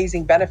have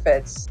amazing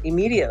benefits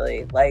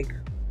immediately. Like,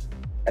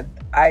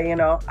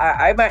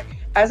 I might,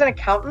 as an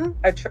accountant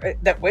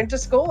that went to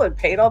school and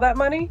paid all that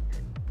money,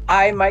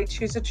 I might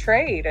choose a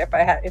trade if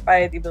I had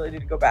the ability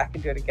to go back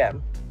and do it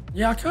again.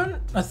 Yeah,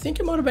 I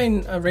think it might have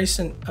been a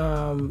recent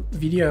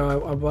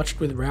video I watched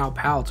with Raoul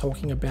Pal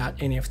talking about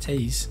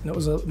NFTs, and it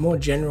was a more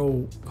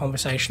general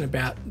conversation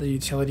about the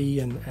utility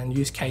and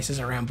use cases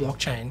around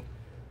blockchain.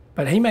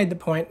 But he made the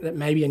point that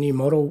maybe a new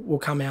model will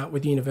come out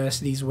with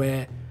universities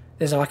where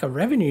there's like a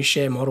revenue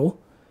share model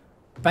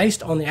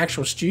based on the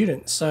actual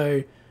student.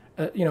 So,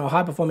 a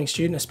high-performing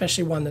student,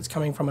 especially one that's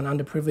coming from an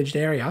underprivileged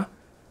area,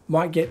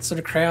 might get sort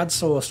of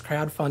crowdsourced,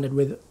 crowdfunded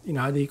with,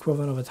 the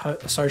equivalent of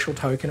a social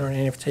token or an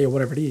NFT or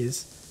whatever it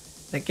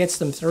is that gets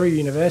them through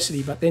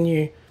university. But then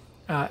you,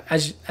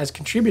 as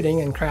contributing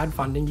and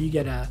crowdfunding, you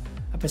get a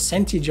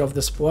percentage of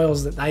the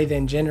spoils that they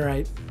then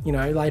generate,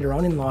 later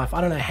on in life.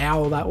 I don't know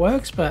how all that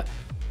works, but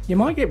you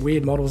might get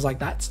weird models like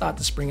that start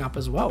to spring up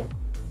as well.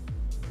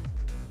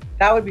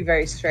 That would be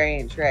very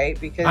strange, right?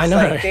 Because I know.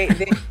 Like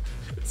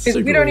because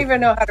we don't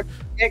even know how to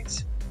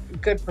predict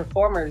good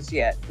performers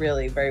yet,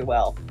 really, very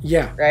well.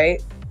 Yeah.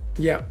 Right.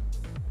 Yeah.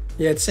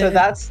 Yeah.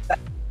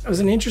 It was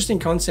an interesting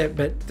concept,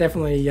 but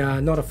definitely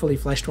not a fully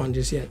fleshed one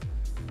just yet.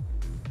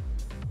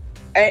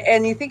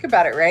 And you think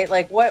about it, right?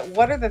 Like,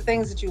 what are the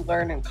things that you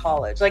learn in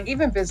college? Like,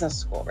 even business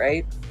school,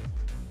 right?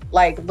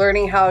 Like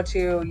learning how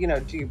to,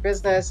 do your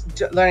business,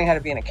 learning how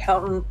to be an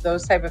accountant,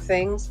 those type of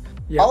things.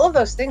 Yeah. All of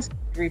those things can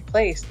be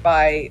replaced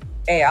by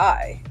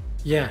AI.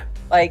 Yeah.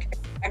 Like,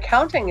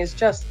 accounting is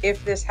just,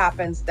 if this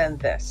happens, then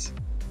this.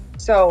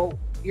 So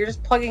you're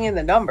just plugging in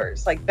the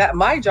numbers like that.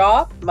 My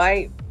job,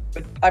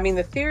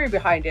 the theory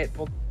behind it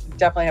will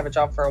definitely have a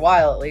job for a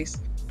while at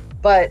least.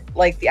 But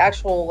like the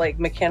actual like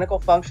mechanical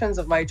functions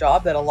of my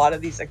job that a lot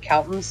of these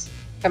accountants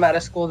come out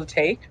of school to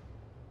take,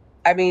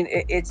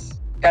 it's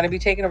going to be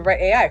taken over by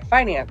AI.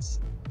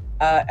 Finance,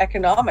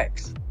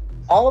 economics,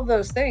 all of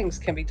those things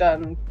can be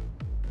done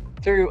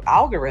through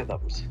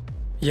algorithms.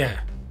 Yeah.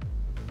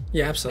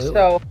 Yeah,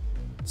 absolutely.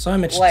 So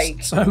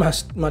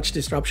much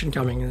disruption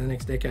coming in the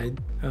next decade.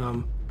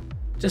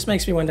 Just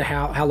makes me wonder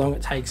how long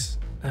it takes.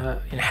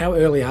 How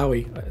early are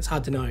we? It's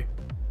hard to know.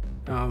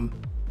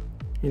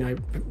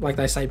 Like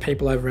they say,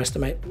 people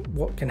overestimate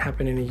what can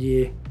happen in a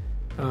year,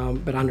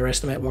 but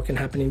underestimate what can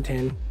happen in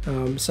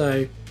 10.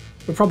 So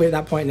we're probably at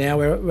that point now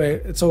where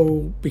it's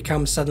all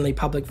become suddenly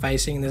public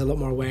facing and there's a lot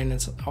more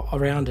awareness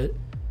around it.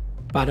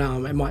 But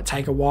it might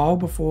take a while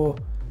before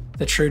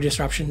the true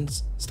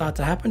disruptions start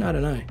to happen. I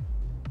don't know.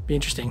 Be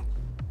interesting.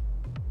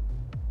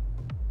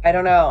 I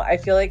don't know. I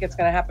feel like it's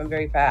going to happen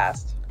very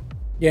fast.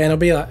 Yeah, and it'll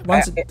be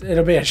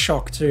it'll be a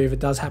shock too if it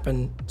does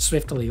happen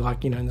swiftly.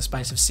 Like in the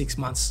space of 6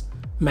 months,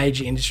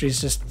 major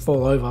industries just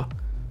fall over.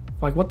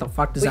 Like, what the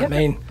fuck does that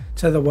mean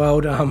to the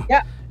world?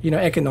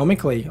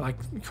 Economically, like,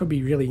 it could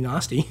be really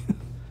nasty.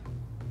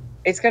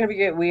 It's going to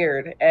get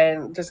weird,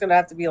 and there's going to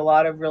have to be a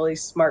lot of really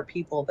smart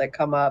people that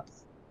come up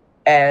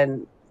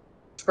and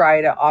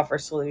try to offer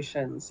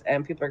solutions,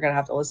 and people are going to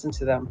have to listen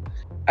to them.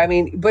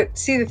 But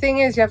see, the thing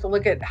is, you have to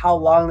look at how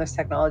long this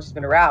technology has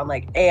been around,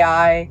 like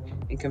AI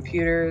and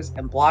computers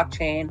and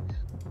blockchain.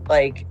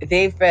 Like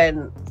the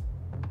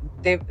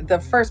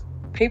first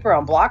paper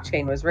on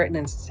blockchain was written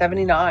in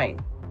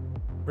 1979.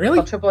 Really?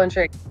 Called triple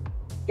entry.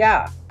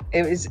 Yeah,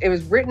 it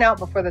was written out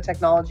before the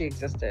technology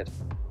existed.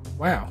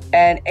 Wow.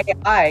 And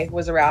AI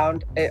was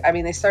around.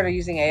 They started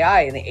using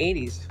AI in the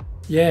 80s.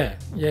 Yeah.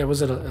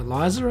 Was it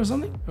Eliza or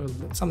something? Or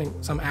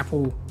some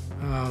Apple.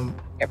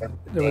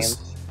 There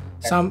was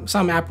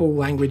some Apple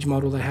language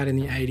model they had in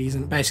the 80s,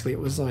 and basically it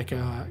was like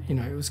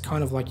it was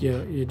kind of like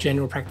your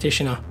general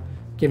practitioner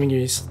giving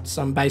you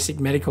some basic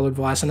medical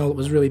advice, and all it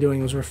was really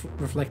doing was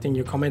reflecting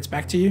your comments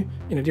back to you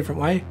in a different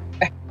way.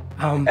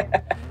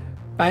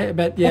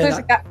 But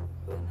yeah,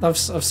 I've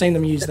seen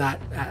them use that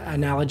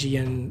analogy,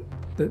 and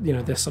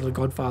the sort of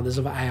godfathers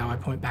of AI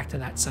point back to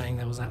that, saying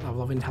there was that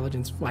level of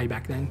intelligence way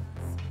back then.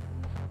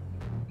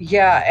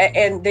 Yeah,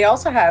 and they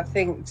also have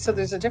things. So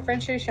there's a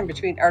differentiation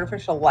between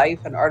artificial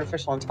life and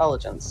artificial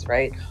intelligence,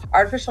 right?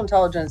 Artificial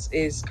intelligence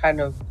is kind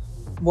of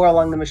more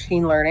along the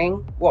machine learning.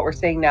 What we're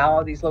seeing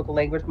now, these local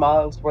language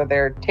models, where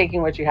they're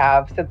taking what you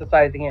have,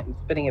 synthesizing it, and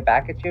spitting it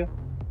back at you.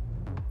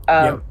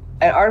 And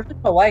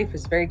artificial life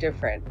is very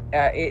different.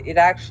 It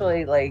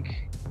actually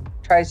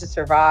tries to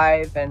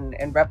survive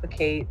and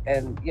replicate,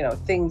 and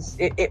things.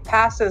 It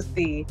passes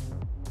the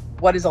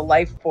what is a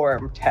life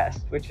form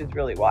test, which is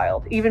really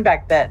wild, even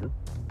back then.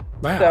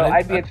 Wow, so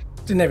I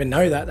didn't even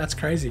know that. That's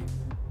crazy.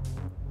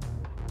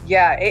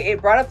 Yeah, it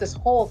brought up this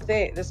whole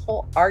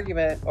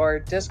argument or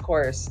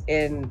discourse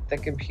in the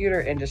computer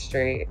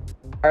industry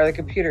or the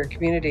computer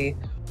community,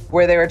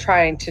 where they were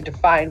trying to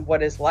define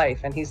what is life.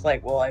 And he's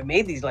like, well, I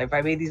made these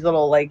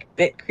little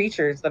bit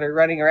creatures that are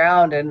running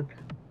around, and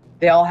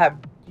they all have,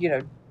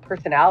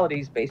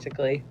 personalities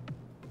basically.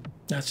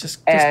 That's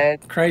just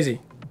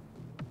crazy.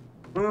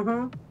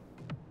 Mm-hmm.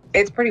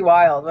 It's pretty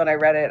wild when I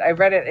read it.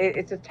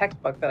 It's a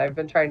textbook that I've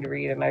been trying to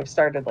read, and I've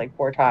started like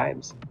 4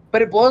 times.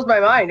 But it blows my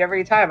mind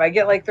every time. I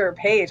get like through a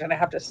page and I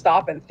have to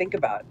stop and think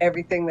about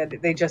everything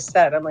that they just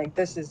said. I'm like,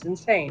 this is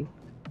insane.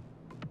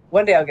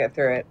 One day I'll get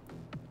through it.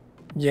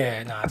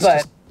 Yeah, no, it's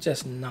But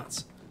just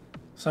nuts.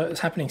 So it's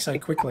happening so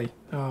quickly.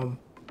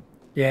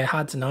 Yeah,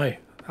 hard to know.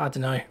 Hard to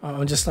know.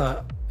 I'm just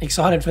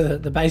excited for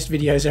the based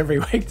videos every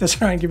week to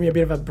try and give me a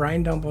bit of a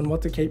brain dump on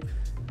what to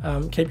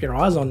keep your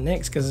eyes on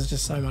next, because there's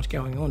just so much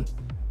going on.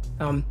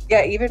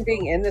 yeah, even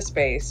being in the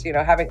space,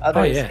 having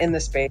others yeah. in the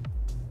space.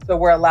 So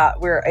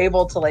we're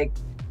able to like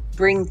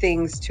bring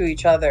things to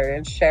each other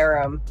and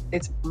share them.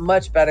 It's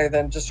much better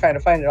than just trying to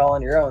find it all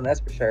on your own. That's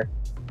for sure.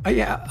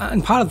 Yeah,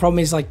 and part of the problem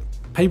is like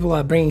people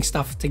are bringing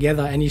stuff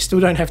together and you still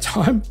don't have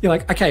time. You're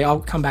like, okay, I'll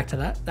come back to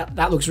that.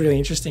 That looks really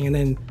interesting, and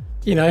then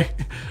you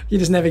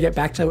just never get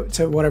back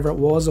to whatever it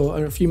was,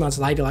 or a few months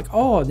later, like,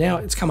 oh, now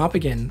it's come up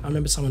again. I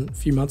remember someone a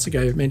few months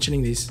ago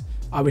mentioning this.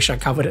 I wish I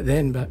covered it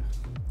then, but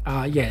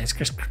yeah, it's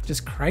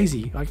just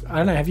crazy. Like, I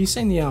don't know. Have you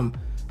seen the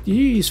do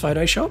you use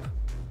Photoshop?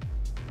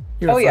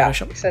 You're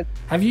Photoshop. Yeah.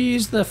 Have you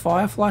used the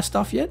Firefly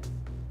stuff yet?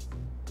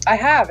 I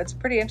have. It's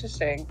pretty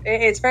interesting.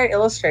 It's very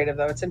illustrative,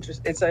 though. It's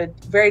interesting. It's a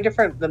very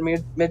different than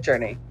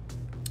Midjourney.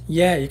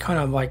 Yeah, you kind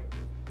of like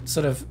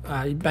sort of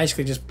you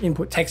basically just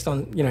input text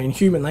on in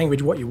human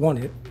language what you want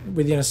it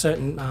within a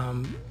certain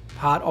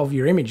part of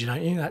your image,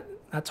 don't you?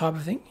 That type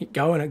of thing. Hit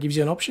go and it gives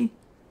you an option.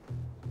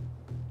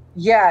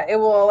 Yeah, it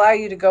will allow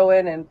you to go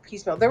in and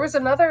piecemeal. There was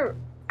another.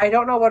 I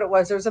don't know what it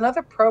was. There was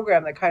another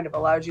program that kind of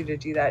allowed you to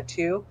do that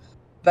too,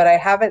 but I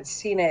haven't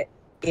seen it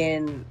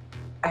in.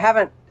 I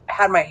haven't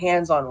had my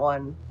hands on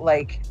one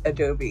like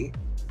Adobe.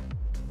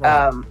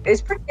 Right.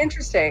 It's pretty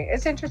interesting.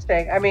 It's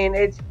interesting. I mean,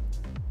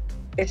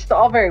 it's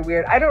all very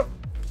weird. I don't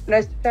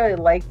necessarily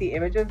like the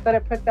images that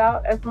it puts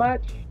out as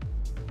much.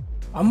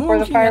 I'm more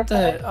looking at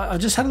I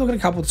just had a look at a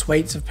couple of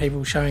tweets of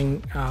people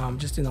showing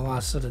just in the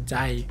last sort of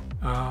day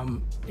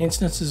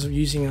instances of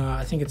using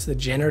I think it's the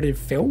generative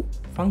fill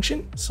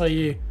function. So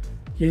you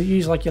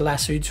use like your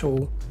lasso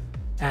tool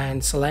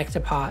and select a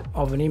part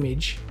of an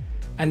image,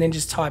 and then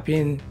just type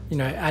in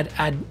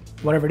add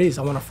whatever it is.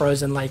 I want a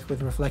frozen lake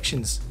with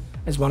reflections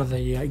as one of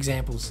the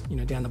examples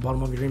down the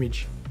bottom of your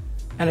image,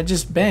 and it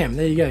just bam,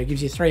 there you go. It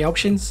gives you 3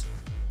 options.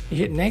 You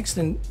hit next,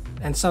 and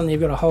suddenly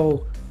you've got a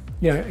whole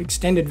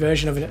extended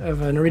version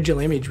of an original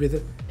image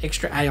with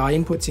extra AI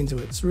inputs into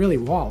it. It's really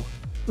wild.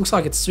 Looks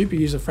like it's super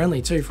user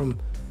friendly too, from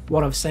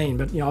what I've seen.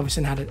 But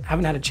obviously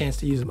haven't had a chance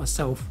to use it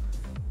myself.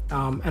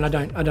 And I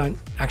don't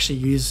actually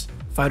use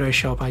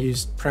Photoshop. I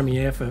use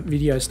Premiere for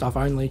video stuff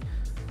only,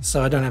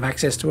 so I don't have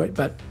access to it.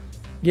 But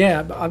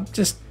yeah,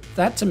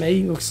 that to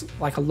me looks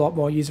like a lot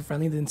more user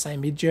friendly than say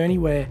Midjourney,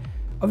 where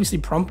obviously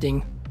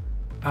prompting,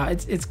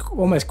 it's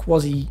almost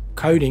quasi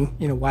coding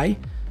in a way.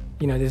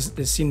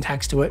 There's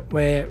syntax to it,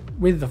 where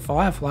with the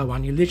Firefly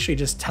one, you literally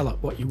just tell it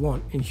what you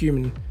want in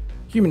human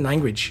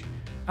language,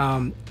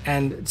 and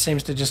it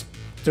seems to just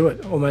do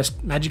it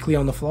almost magically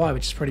on the fly,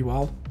 which is pretty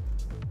wild.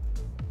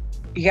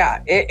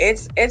 Yeah,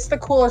 it's the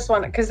coolest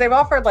one, because they've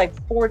offered like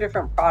 4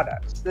 different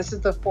products. This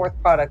is the 4th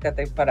product that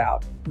they've put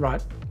out.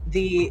 Right.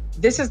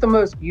 This is the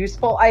most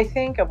useful, I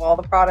think, of all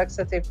the products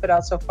that they've put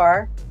out so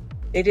far.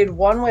 They did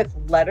one with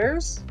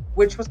letters,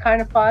 which was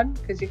kind of fun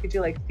because you could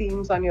do like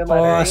themes on your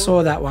lettering. Oh, I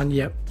saw that one.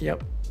 Yep.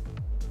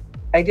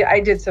 I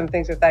did some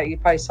things with that. You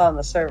probably saw on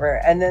the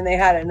server. And then they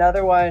had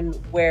another one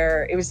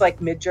where it was like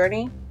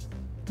Midjourney.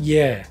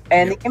 Yeah.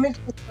 And the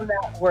images from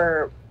that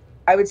were,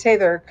 I would say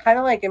they're kind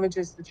of like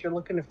images that you're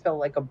looking to fill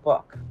like a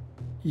book.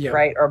 Yeah.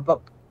 Right? Or a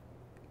book.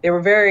 They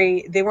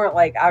weren't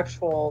like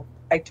actual,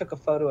 I took a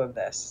photo of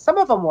this. Some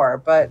of them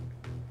were, but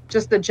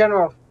just the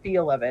general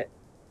feel of it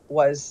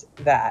was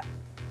that.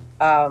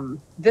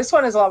 This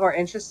one is a lot more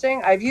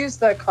interesting. I've used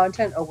the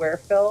content aware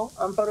fill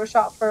on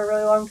Photoshop for a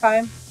really long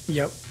time.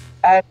 Yep.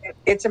 And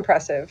it's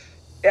impressive.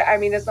 I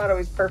mean, it's not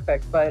always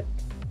perfect, but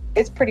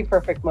it's pretty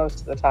perfect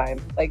most of the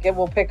time. Like, it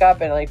will pick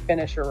up and like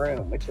finish a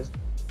room, which is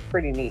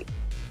pretty neat.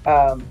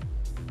 And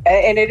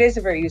it is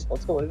a very useful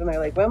tool. Even though,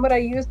 like, when would I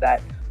use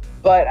that?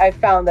 But I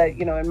found that,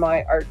 in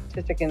my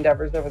artistic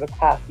endeavors over the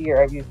past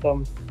year, I've used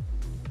them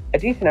a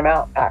decent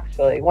amount,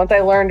 actually, once I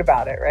learned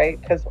about it, right?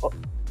 Because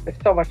there's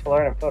so much to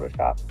learn in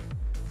Photoshop.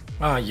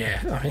 Oh, yeah.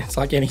 I mean, it's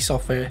like any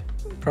software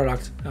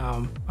product.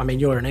 I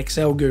mean, you're an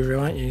Excel guru,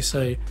 aren't you?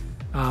 So,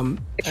 and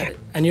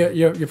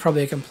you're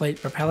probably a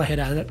complete propeller head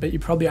at it, but you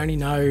probably only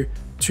know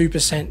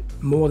 2%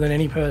 more than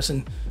any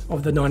person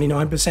of the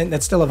 99%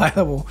 that's still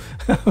available,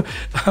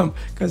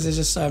 because there's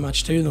just so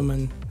much to them.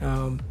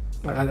 And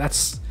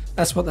that's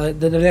what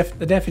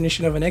the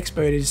definition of an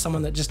expert is: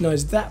 someone that just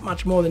knows that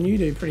much more than you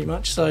do, pretty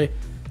much. So,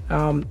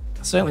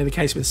 certainly the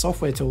case with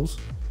software tools.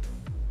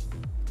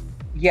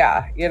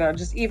 Yeah,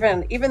 just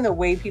even the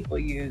way people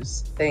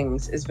use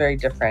things is very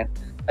different.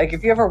 Like,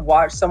 if you ever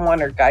watch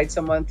someone or guide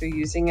someone through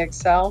using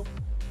Excel,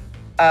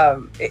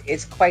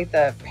 it's quite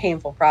the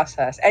painful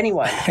process.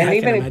 Anyone, and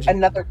even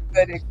another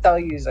good Excel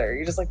user,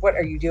 you're just like, what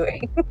are you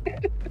doing?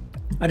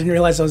 I didn't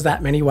realize there was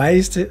that many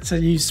ways to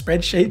use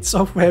spreadsheet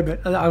software,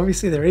 but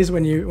obviously there is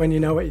when you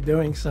know what you're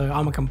doing. So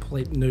I'm a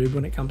complete noob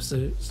when it comes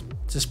to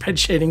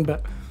spreadsheeting,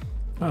 but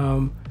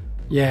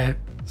yeah.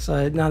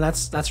 So no,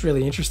 that's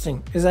really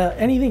interesting. Is there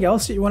anything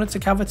else that you wanted to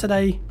cover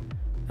today,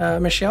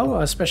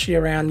 Michelle, especially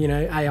around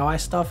AI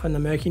stuff and the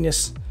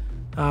murkiness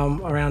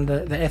around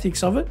the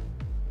ethics of it?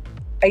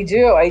 I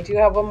do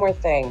have one more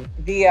thing.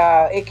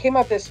 It came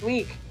up this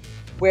week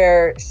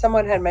where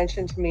someone had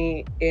mentioned to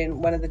me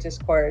in one of the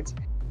Discords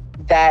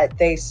that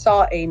they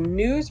saw a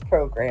news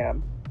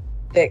program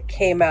that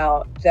came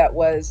out that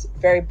was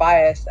very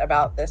biased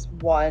about this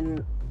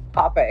one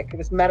topic,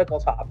 this medical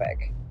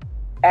topic.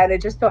 And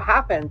it just so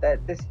happened that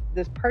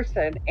this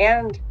person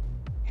and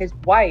his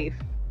wife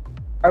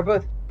are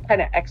both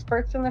kind of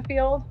experts in the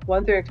field,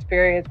 one through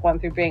experience, one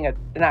through being an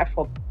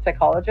actual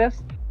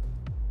psychologist.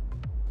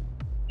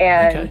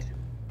 And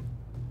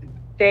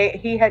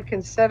he had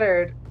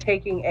considered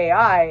taking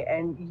AI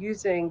and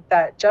using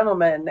that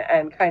gentleman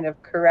and kind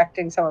of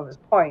correcting some of his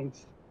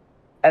points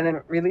and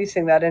then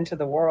releasing that into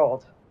the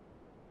world.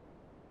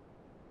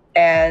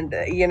 And,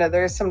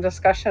 there's some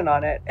discussion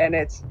on it, and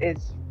it's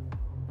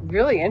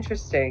really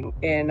interesting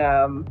in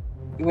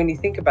when you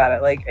think about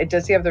it. Like,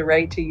 does he have the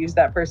right to use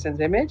that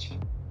person's image?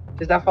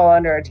 Does that fall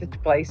under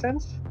artistic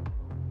license?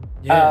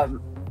 Yeah.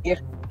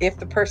 If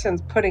the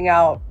person's putting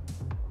out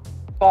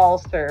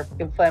false or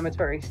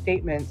inflammatory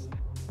statements,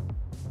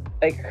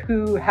 like,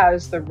 who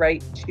has the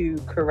right to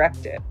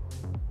correct it?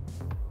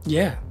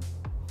 Yeah,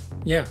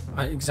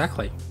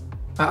 exactly.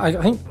 I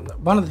think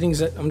one of the things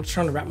that I'm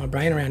trying to wrap my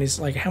brain around is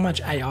like how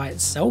much AI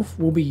itself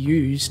will be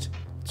used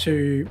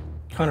to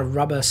kind of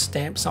rubber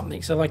stamp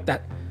something. So like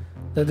the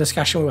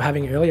discussion we were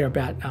having earlier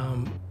about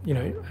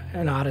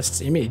an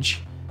artist's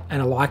image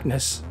and a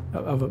likeness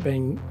of it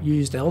being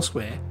used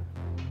elsewhere.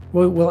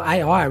 Will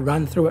AI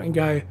run through it and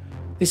go,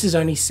 this is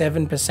only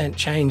 7%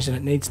 changed and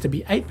it needs to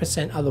be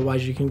 8%,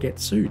 otherwise you can get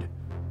sued.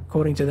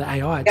 According to the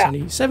AI, it's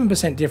only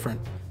 7%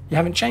 different. You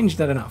haven't changed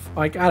that enough.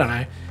 Like, I don't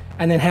know.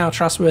 And then how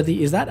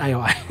trustworthy is that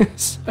AI?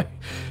 So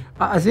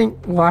I think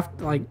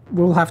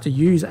we'll have to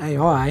use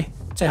AI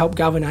to help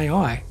govern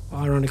AI,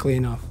 ironically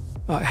enough.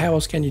 Like, how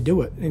else can you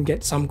do it and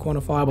get some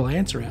quantifiable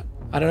answer out?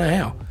 I don't know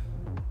how.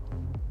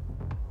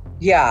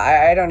 Yeah,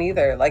 I don't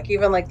either. Like,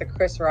 even like the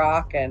Chris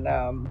Rock and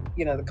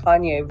the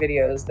Kanye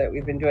videos that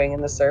we've been doing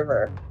in the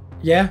server.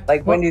 Yeah.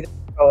 Like, when do they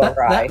go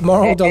awry? That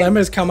moral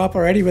dilemma's come up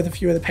already with a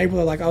few of the people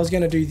that are like, I was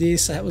going to do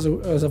this. That was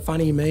a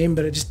funny meme,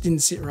 but it just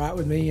didn't sit right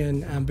with me,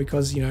 and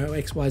because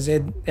X, Y,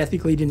 Z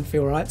ethically didn't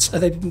feel right, so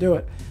they didn't do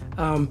it.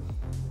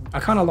 I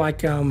kind of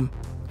like.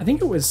 I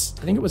think it was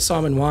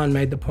Simon Wan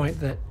made the point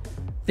that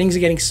things are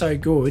getting so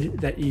good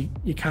that you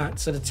can't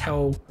sort of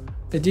tell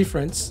the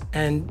difference,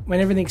 and when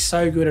everything's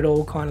so good, it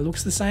all kind of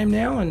looks the same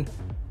now, and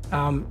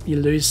you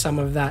lose some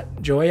of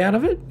that joy out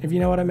of it, if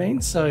you know what I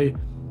mean. So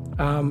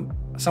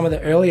some of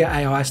the earlier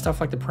AI stuff,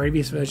 like the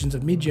previous versions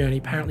of Midjourney,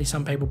 apparently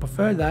some people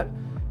preferred that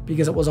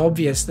because it was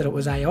obvious that it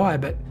was AI,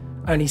 but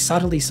only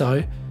subtly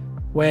so,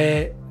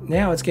 where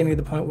now it's getting to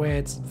the point where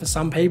it's, for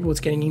some people, it's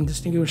getting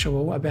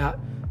indistinguishable about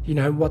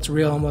what's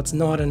real and what's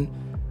not. And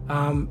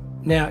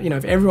now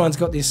if everyone's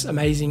got this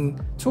amazing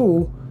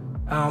tool,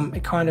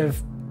 it kind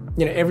of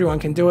everyone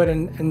can do it,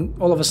 and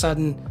all of a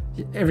sudden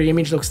every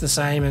image looks the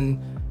same,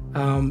 and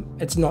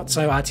it's not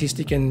so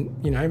artistic, and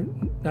you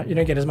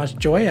don't get as much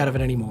joy out of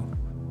it anymore.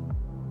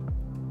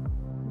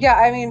 Yeah,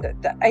 I mean,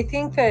 I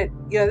think that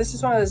this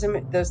is one of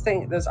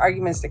those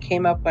arguments that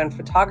came up when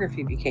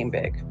photography became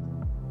big.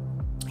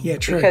 Yeah,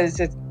 true. Because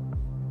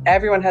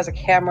everyone has a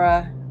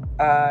camera.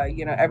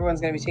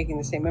 Everyone's going to be taking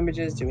the same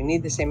images. Do we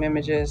need the same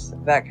images?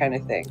 That kind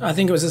of thing. I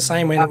think it was the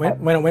same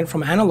when it went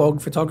from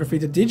analog photography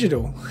to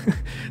digital.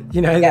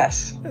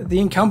 Yes. The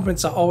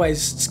incumbents are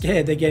always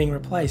scared they're getting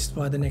replaced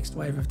by the next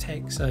wave of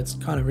tech. So it's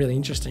kind of really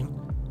interesting.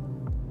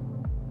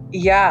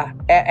 Yeah,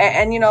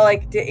 and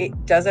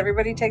does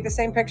everybody take the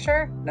same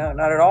picture? No,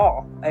 not at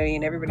all. I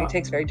mean, everybody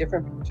takes very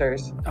different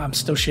pictures. I'm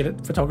still shit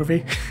at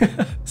photography,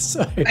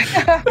 so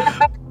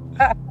it's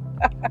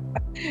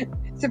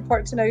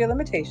important to know your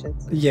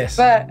limitations. Yes,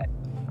 but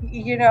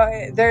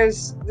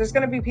there's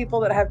going to be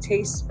people that have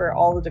tastes for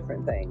all the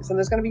different things, and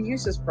there's going to be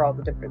uses for all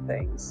the different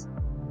things.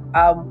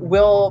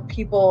 Will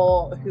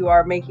people who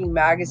are making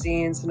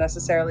magazines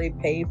necessarily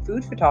pay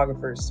food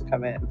photographers to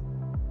come in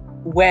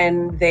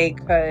when they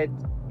could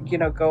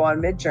go on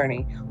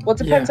Midjourney? Well, it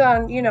depends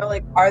on,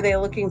 are they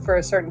looking for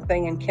a certain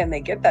thing, and can they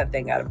get that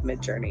thing out of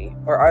Midjourney?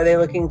 Or are they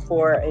looking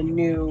for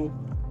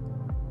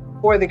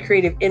the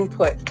creative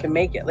input to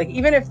make it? Like,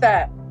 even if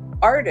that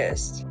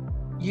artist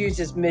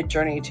uses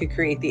Midjourney to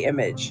create the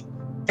image,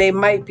 they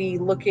might be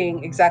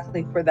looking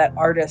exactly for that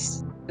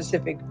artist's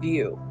specific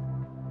view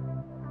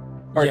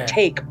or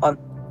take on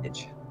the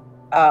image.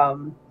 I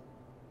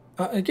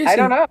guess I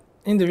don't know.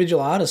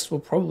 Individual artists will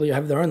probably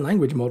have their own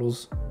language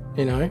models,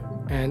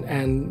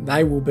 and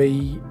they will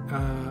be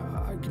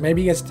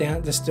maybe it's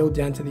distilled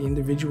down to the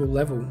individual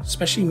level,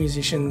 especially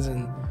musicians,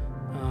 and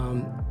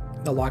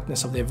the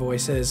likeness of their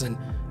voices, and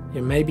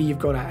maybe you've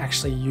got to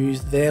actually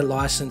use their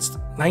licensed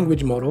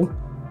language model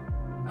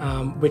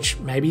which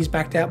maybe is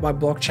backed out by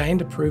blockchain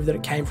to prove that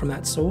it came from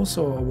that source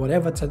or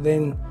whatever, to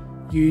then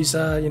use,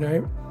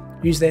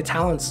 use their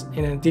talents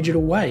in a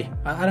digital way.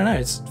 I don't know.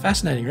 It's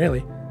fascinating,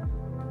 really.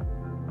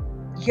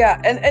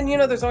 Yeah, and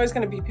there's always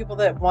going to be people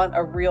that want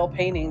a real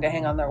painting to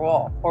hang on their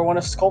wall or want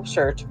a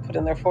sculpture to put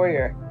in their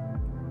foyer.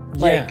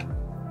 Like,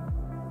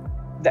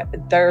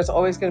 there's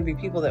always going to be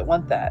people that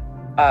want that.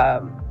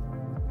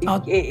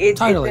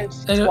 Totally.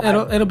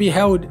 It'll be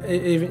held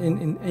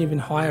in even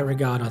higher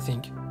regard, I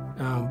think,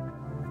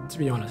 to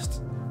be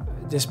honest,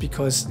 just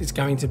because it's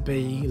going to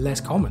be less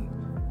common.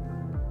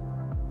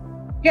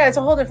 Yeah, it's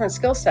a whole different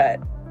skill set.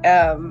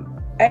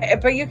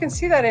 But you can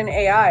see that in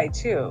AI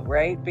too,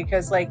 right?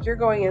 Because like you're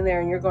going in there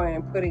and you're going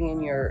and putting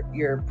in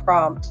your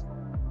prompt,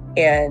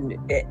 and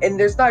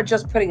there's not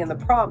just putting in the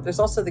prompt, there's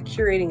also the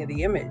curating of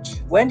the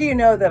image. When do you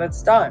know that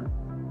it's done?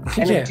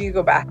 And do you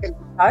go back and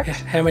touch?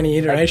 How many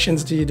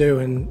iterations do you do?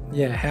 And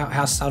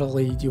how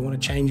subtly do you want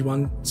to change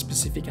one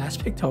specific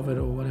aspect of it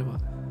or whatever?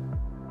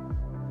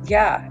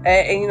 Yeah,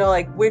 and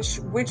like which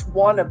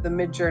one of the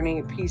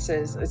Midjourney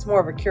pieces, it's more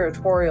of a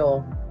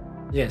curatorial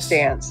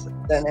stance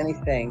than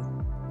anything.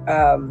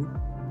 And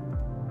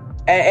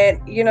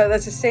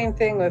that's the same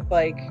thing with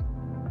like,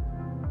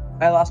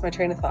 I lost my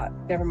train of thought.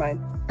 Never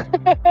mind.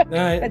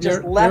 No, I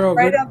just left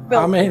right up.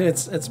 I mean,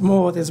 it's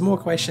more. There's more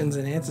questions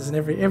than answers, and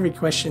every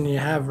question you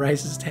have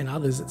raises 10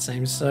 others. It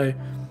seems so.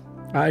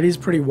 It is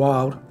pretty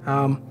wild.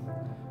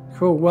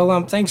 Cool.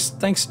 Well, thanks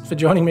for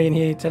joining me in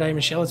here today,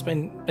 Michelle. It's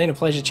been a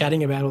pleasure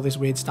chatting about all this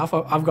weird stuff.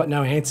 I've got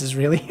no answers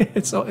really.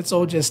 It's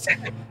all just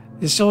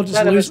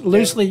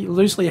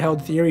loosely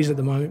held theories at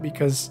the moment,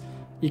 because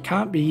you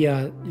can't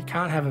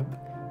have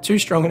too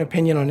strong an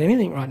opinion on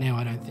anything right now,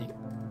 I don't think.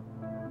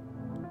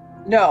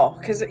 No,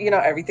 because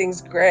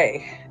everything's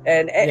gray,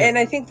 and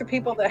I think the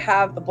people that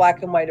have the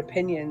black and white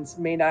opinions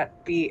may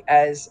not be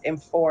as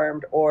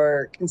informed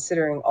or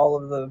considering all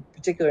of the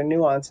particular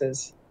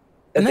nuances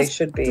that they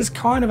should be. It's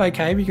kind of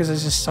okay, because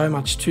there's just so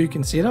much to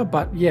consider.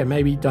 But yeah,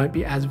 maybe don't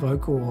be as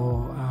vocal,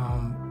 or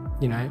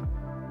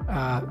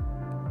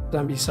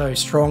don't be so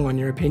strong on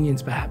your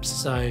opinions, perhaps.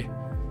 So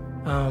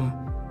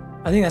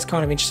I think that's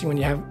kind of interesting when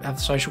you have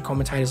social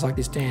commentators like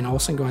this Dan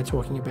Olsen guy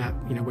talking about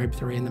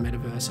Web3 and the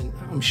metaverse, and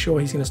I'm sure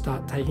he's going to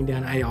start taking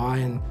down AI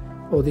and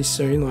all this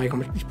soon. Like,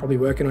 he's probably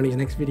working on his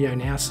next video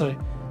now. So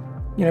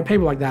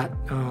people like that.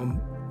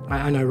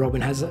 I know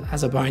Robin has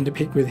a bone to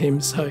pick with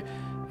him. So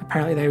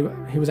apparently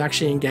he was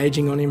actually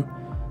engaging on him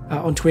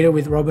on Twitter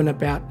with Robin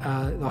about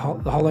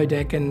the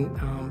holodeck and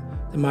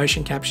the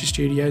motion capture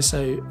studio.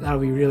 So that'll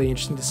be really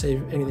interesting to see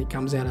if anything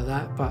comes out of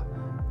that. But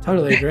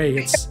totally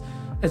agree.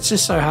 It's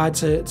just so hard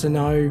to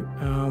know.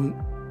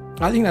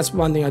 I think that's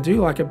one thing I do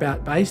like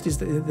about Based, is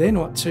that they're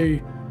not too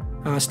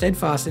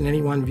steadfast in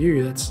any one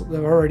view.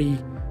 They've already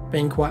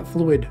been quite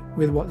fluid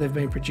with what they've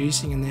been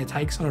producing and their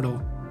takes on it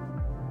all.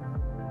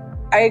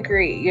 I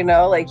agree.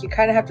 Like, you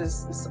kind of have to,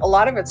 a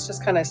lot of it's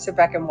just kind of sit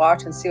back and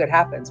watch and see what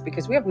happens,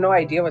 because we have no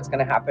idea what's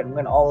going to happen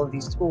when all of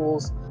these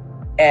tools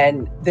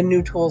and the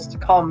new tools to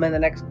come in the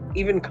next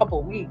even couple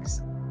of weeks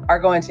are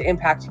going to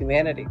impact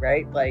humanity,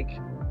 right? Like,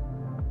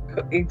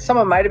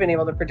 someone might have been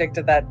able to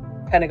predict that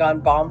Pentagon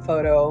bomb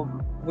photo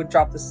would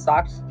drop the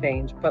stock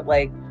exchange, but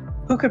like,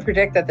 who could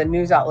predict that the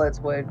news outlets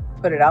would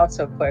put it out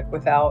so quick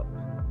without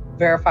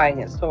verifying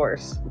its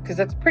source? Because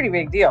that's a pretty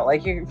big deal.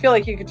 Like, you feel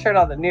like you could turn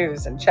on the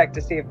news and check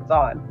to see if it's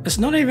on. It's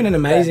not even an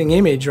amazing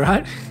image,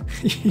 right?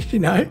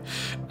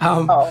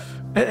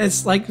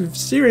 It's like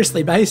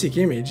seriously basic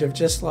image of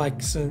just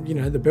like some,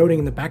 the building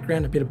in the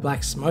background, a bit of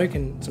black smoke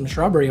and some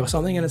shrubbery or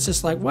something, and it's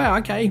just like, wow,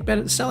 okay,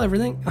 better sell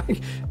everything.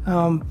 Like,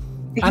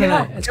 I don't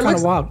know. It's kind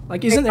of wild.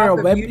 Like, is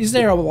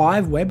there a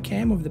live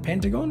webcam of the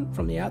Pentagon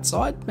from the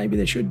outside? Maybe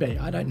there should be.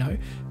 I don't know.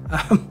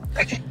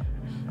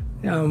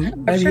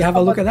 Maybe have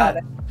a look at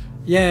that.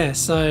 Yeah.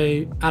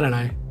 So I don't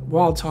know.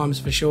 Wild times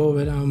for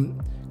sure. But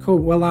cool.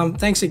 Well,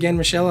 thanks again,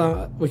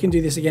 Michelle. We can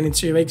do this again in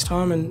 2 weeks'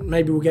 time, and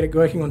maybe we'll get it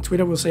working on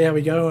Twitter. We'll see how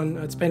we go. And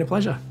it's been a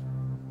pleasure.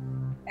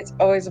 It's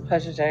always a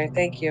pleasure, Jerry.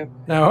 Thank you.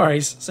 No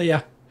worries. See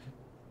ya.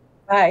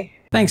 Bye.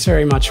 Thanks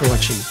very much for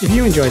watching. If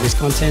you enjoyed this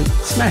content,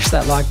 smash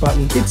that like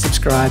button, hit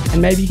subscribe,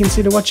 and maybe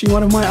consider watching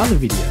one of my other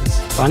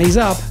videos. Bunnies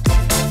up!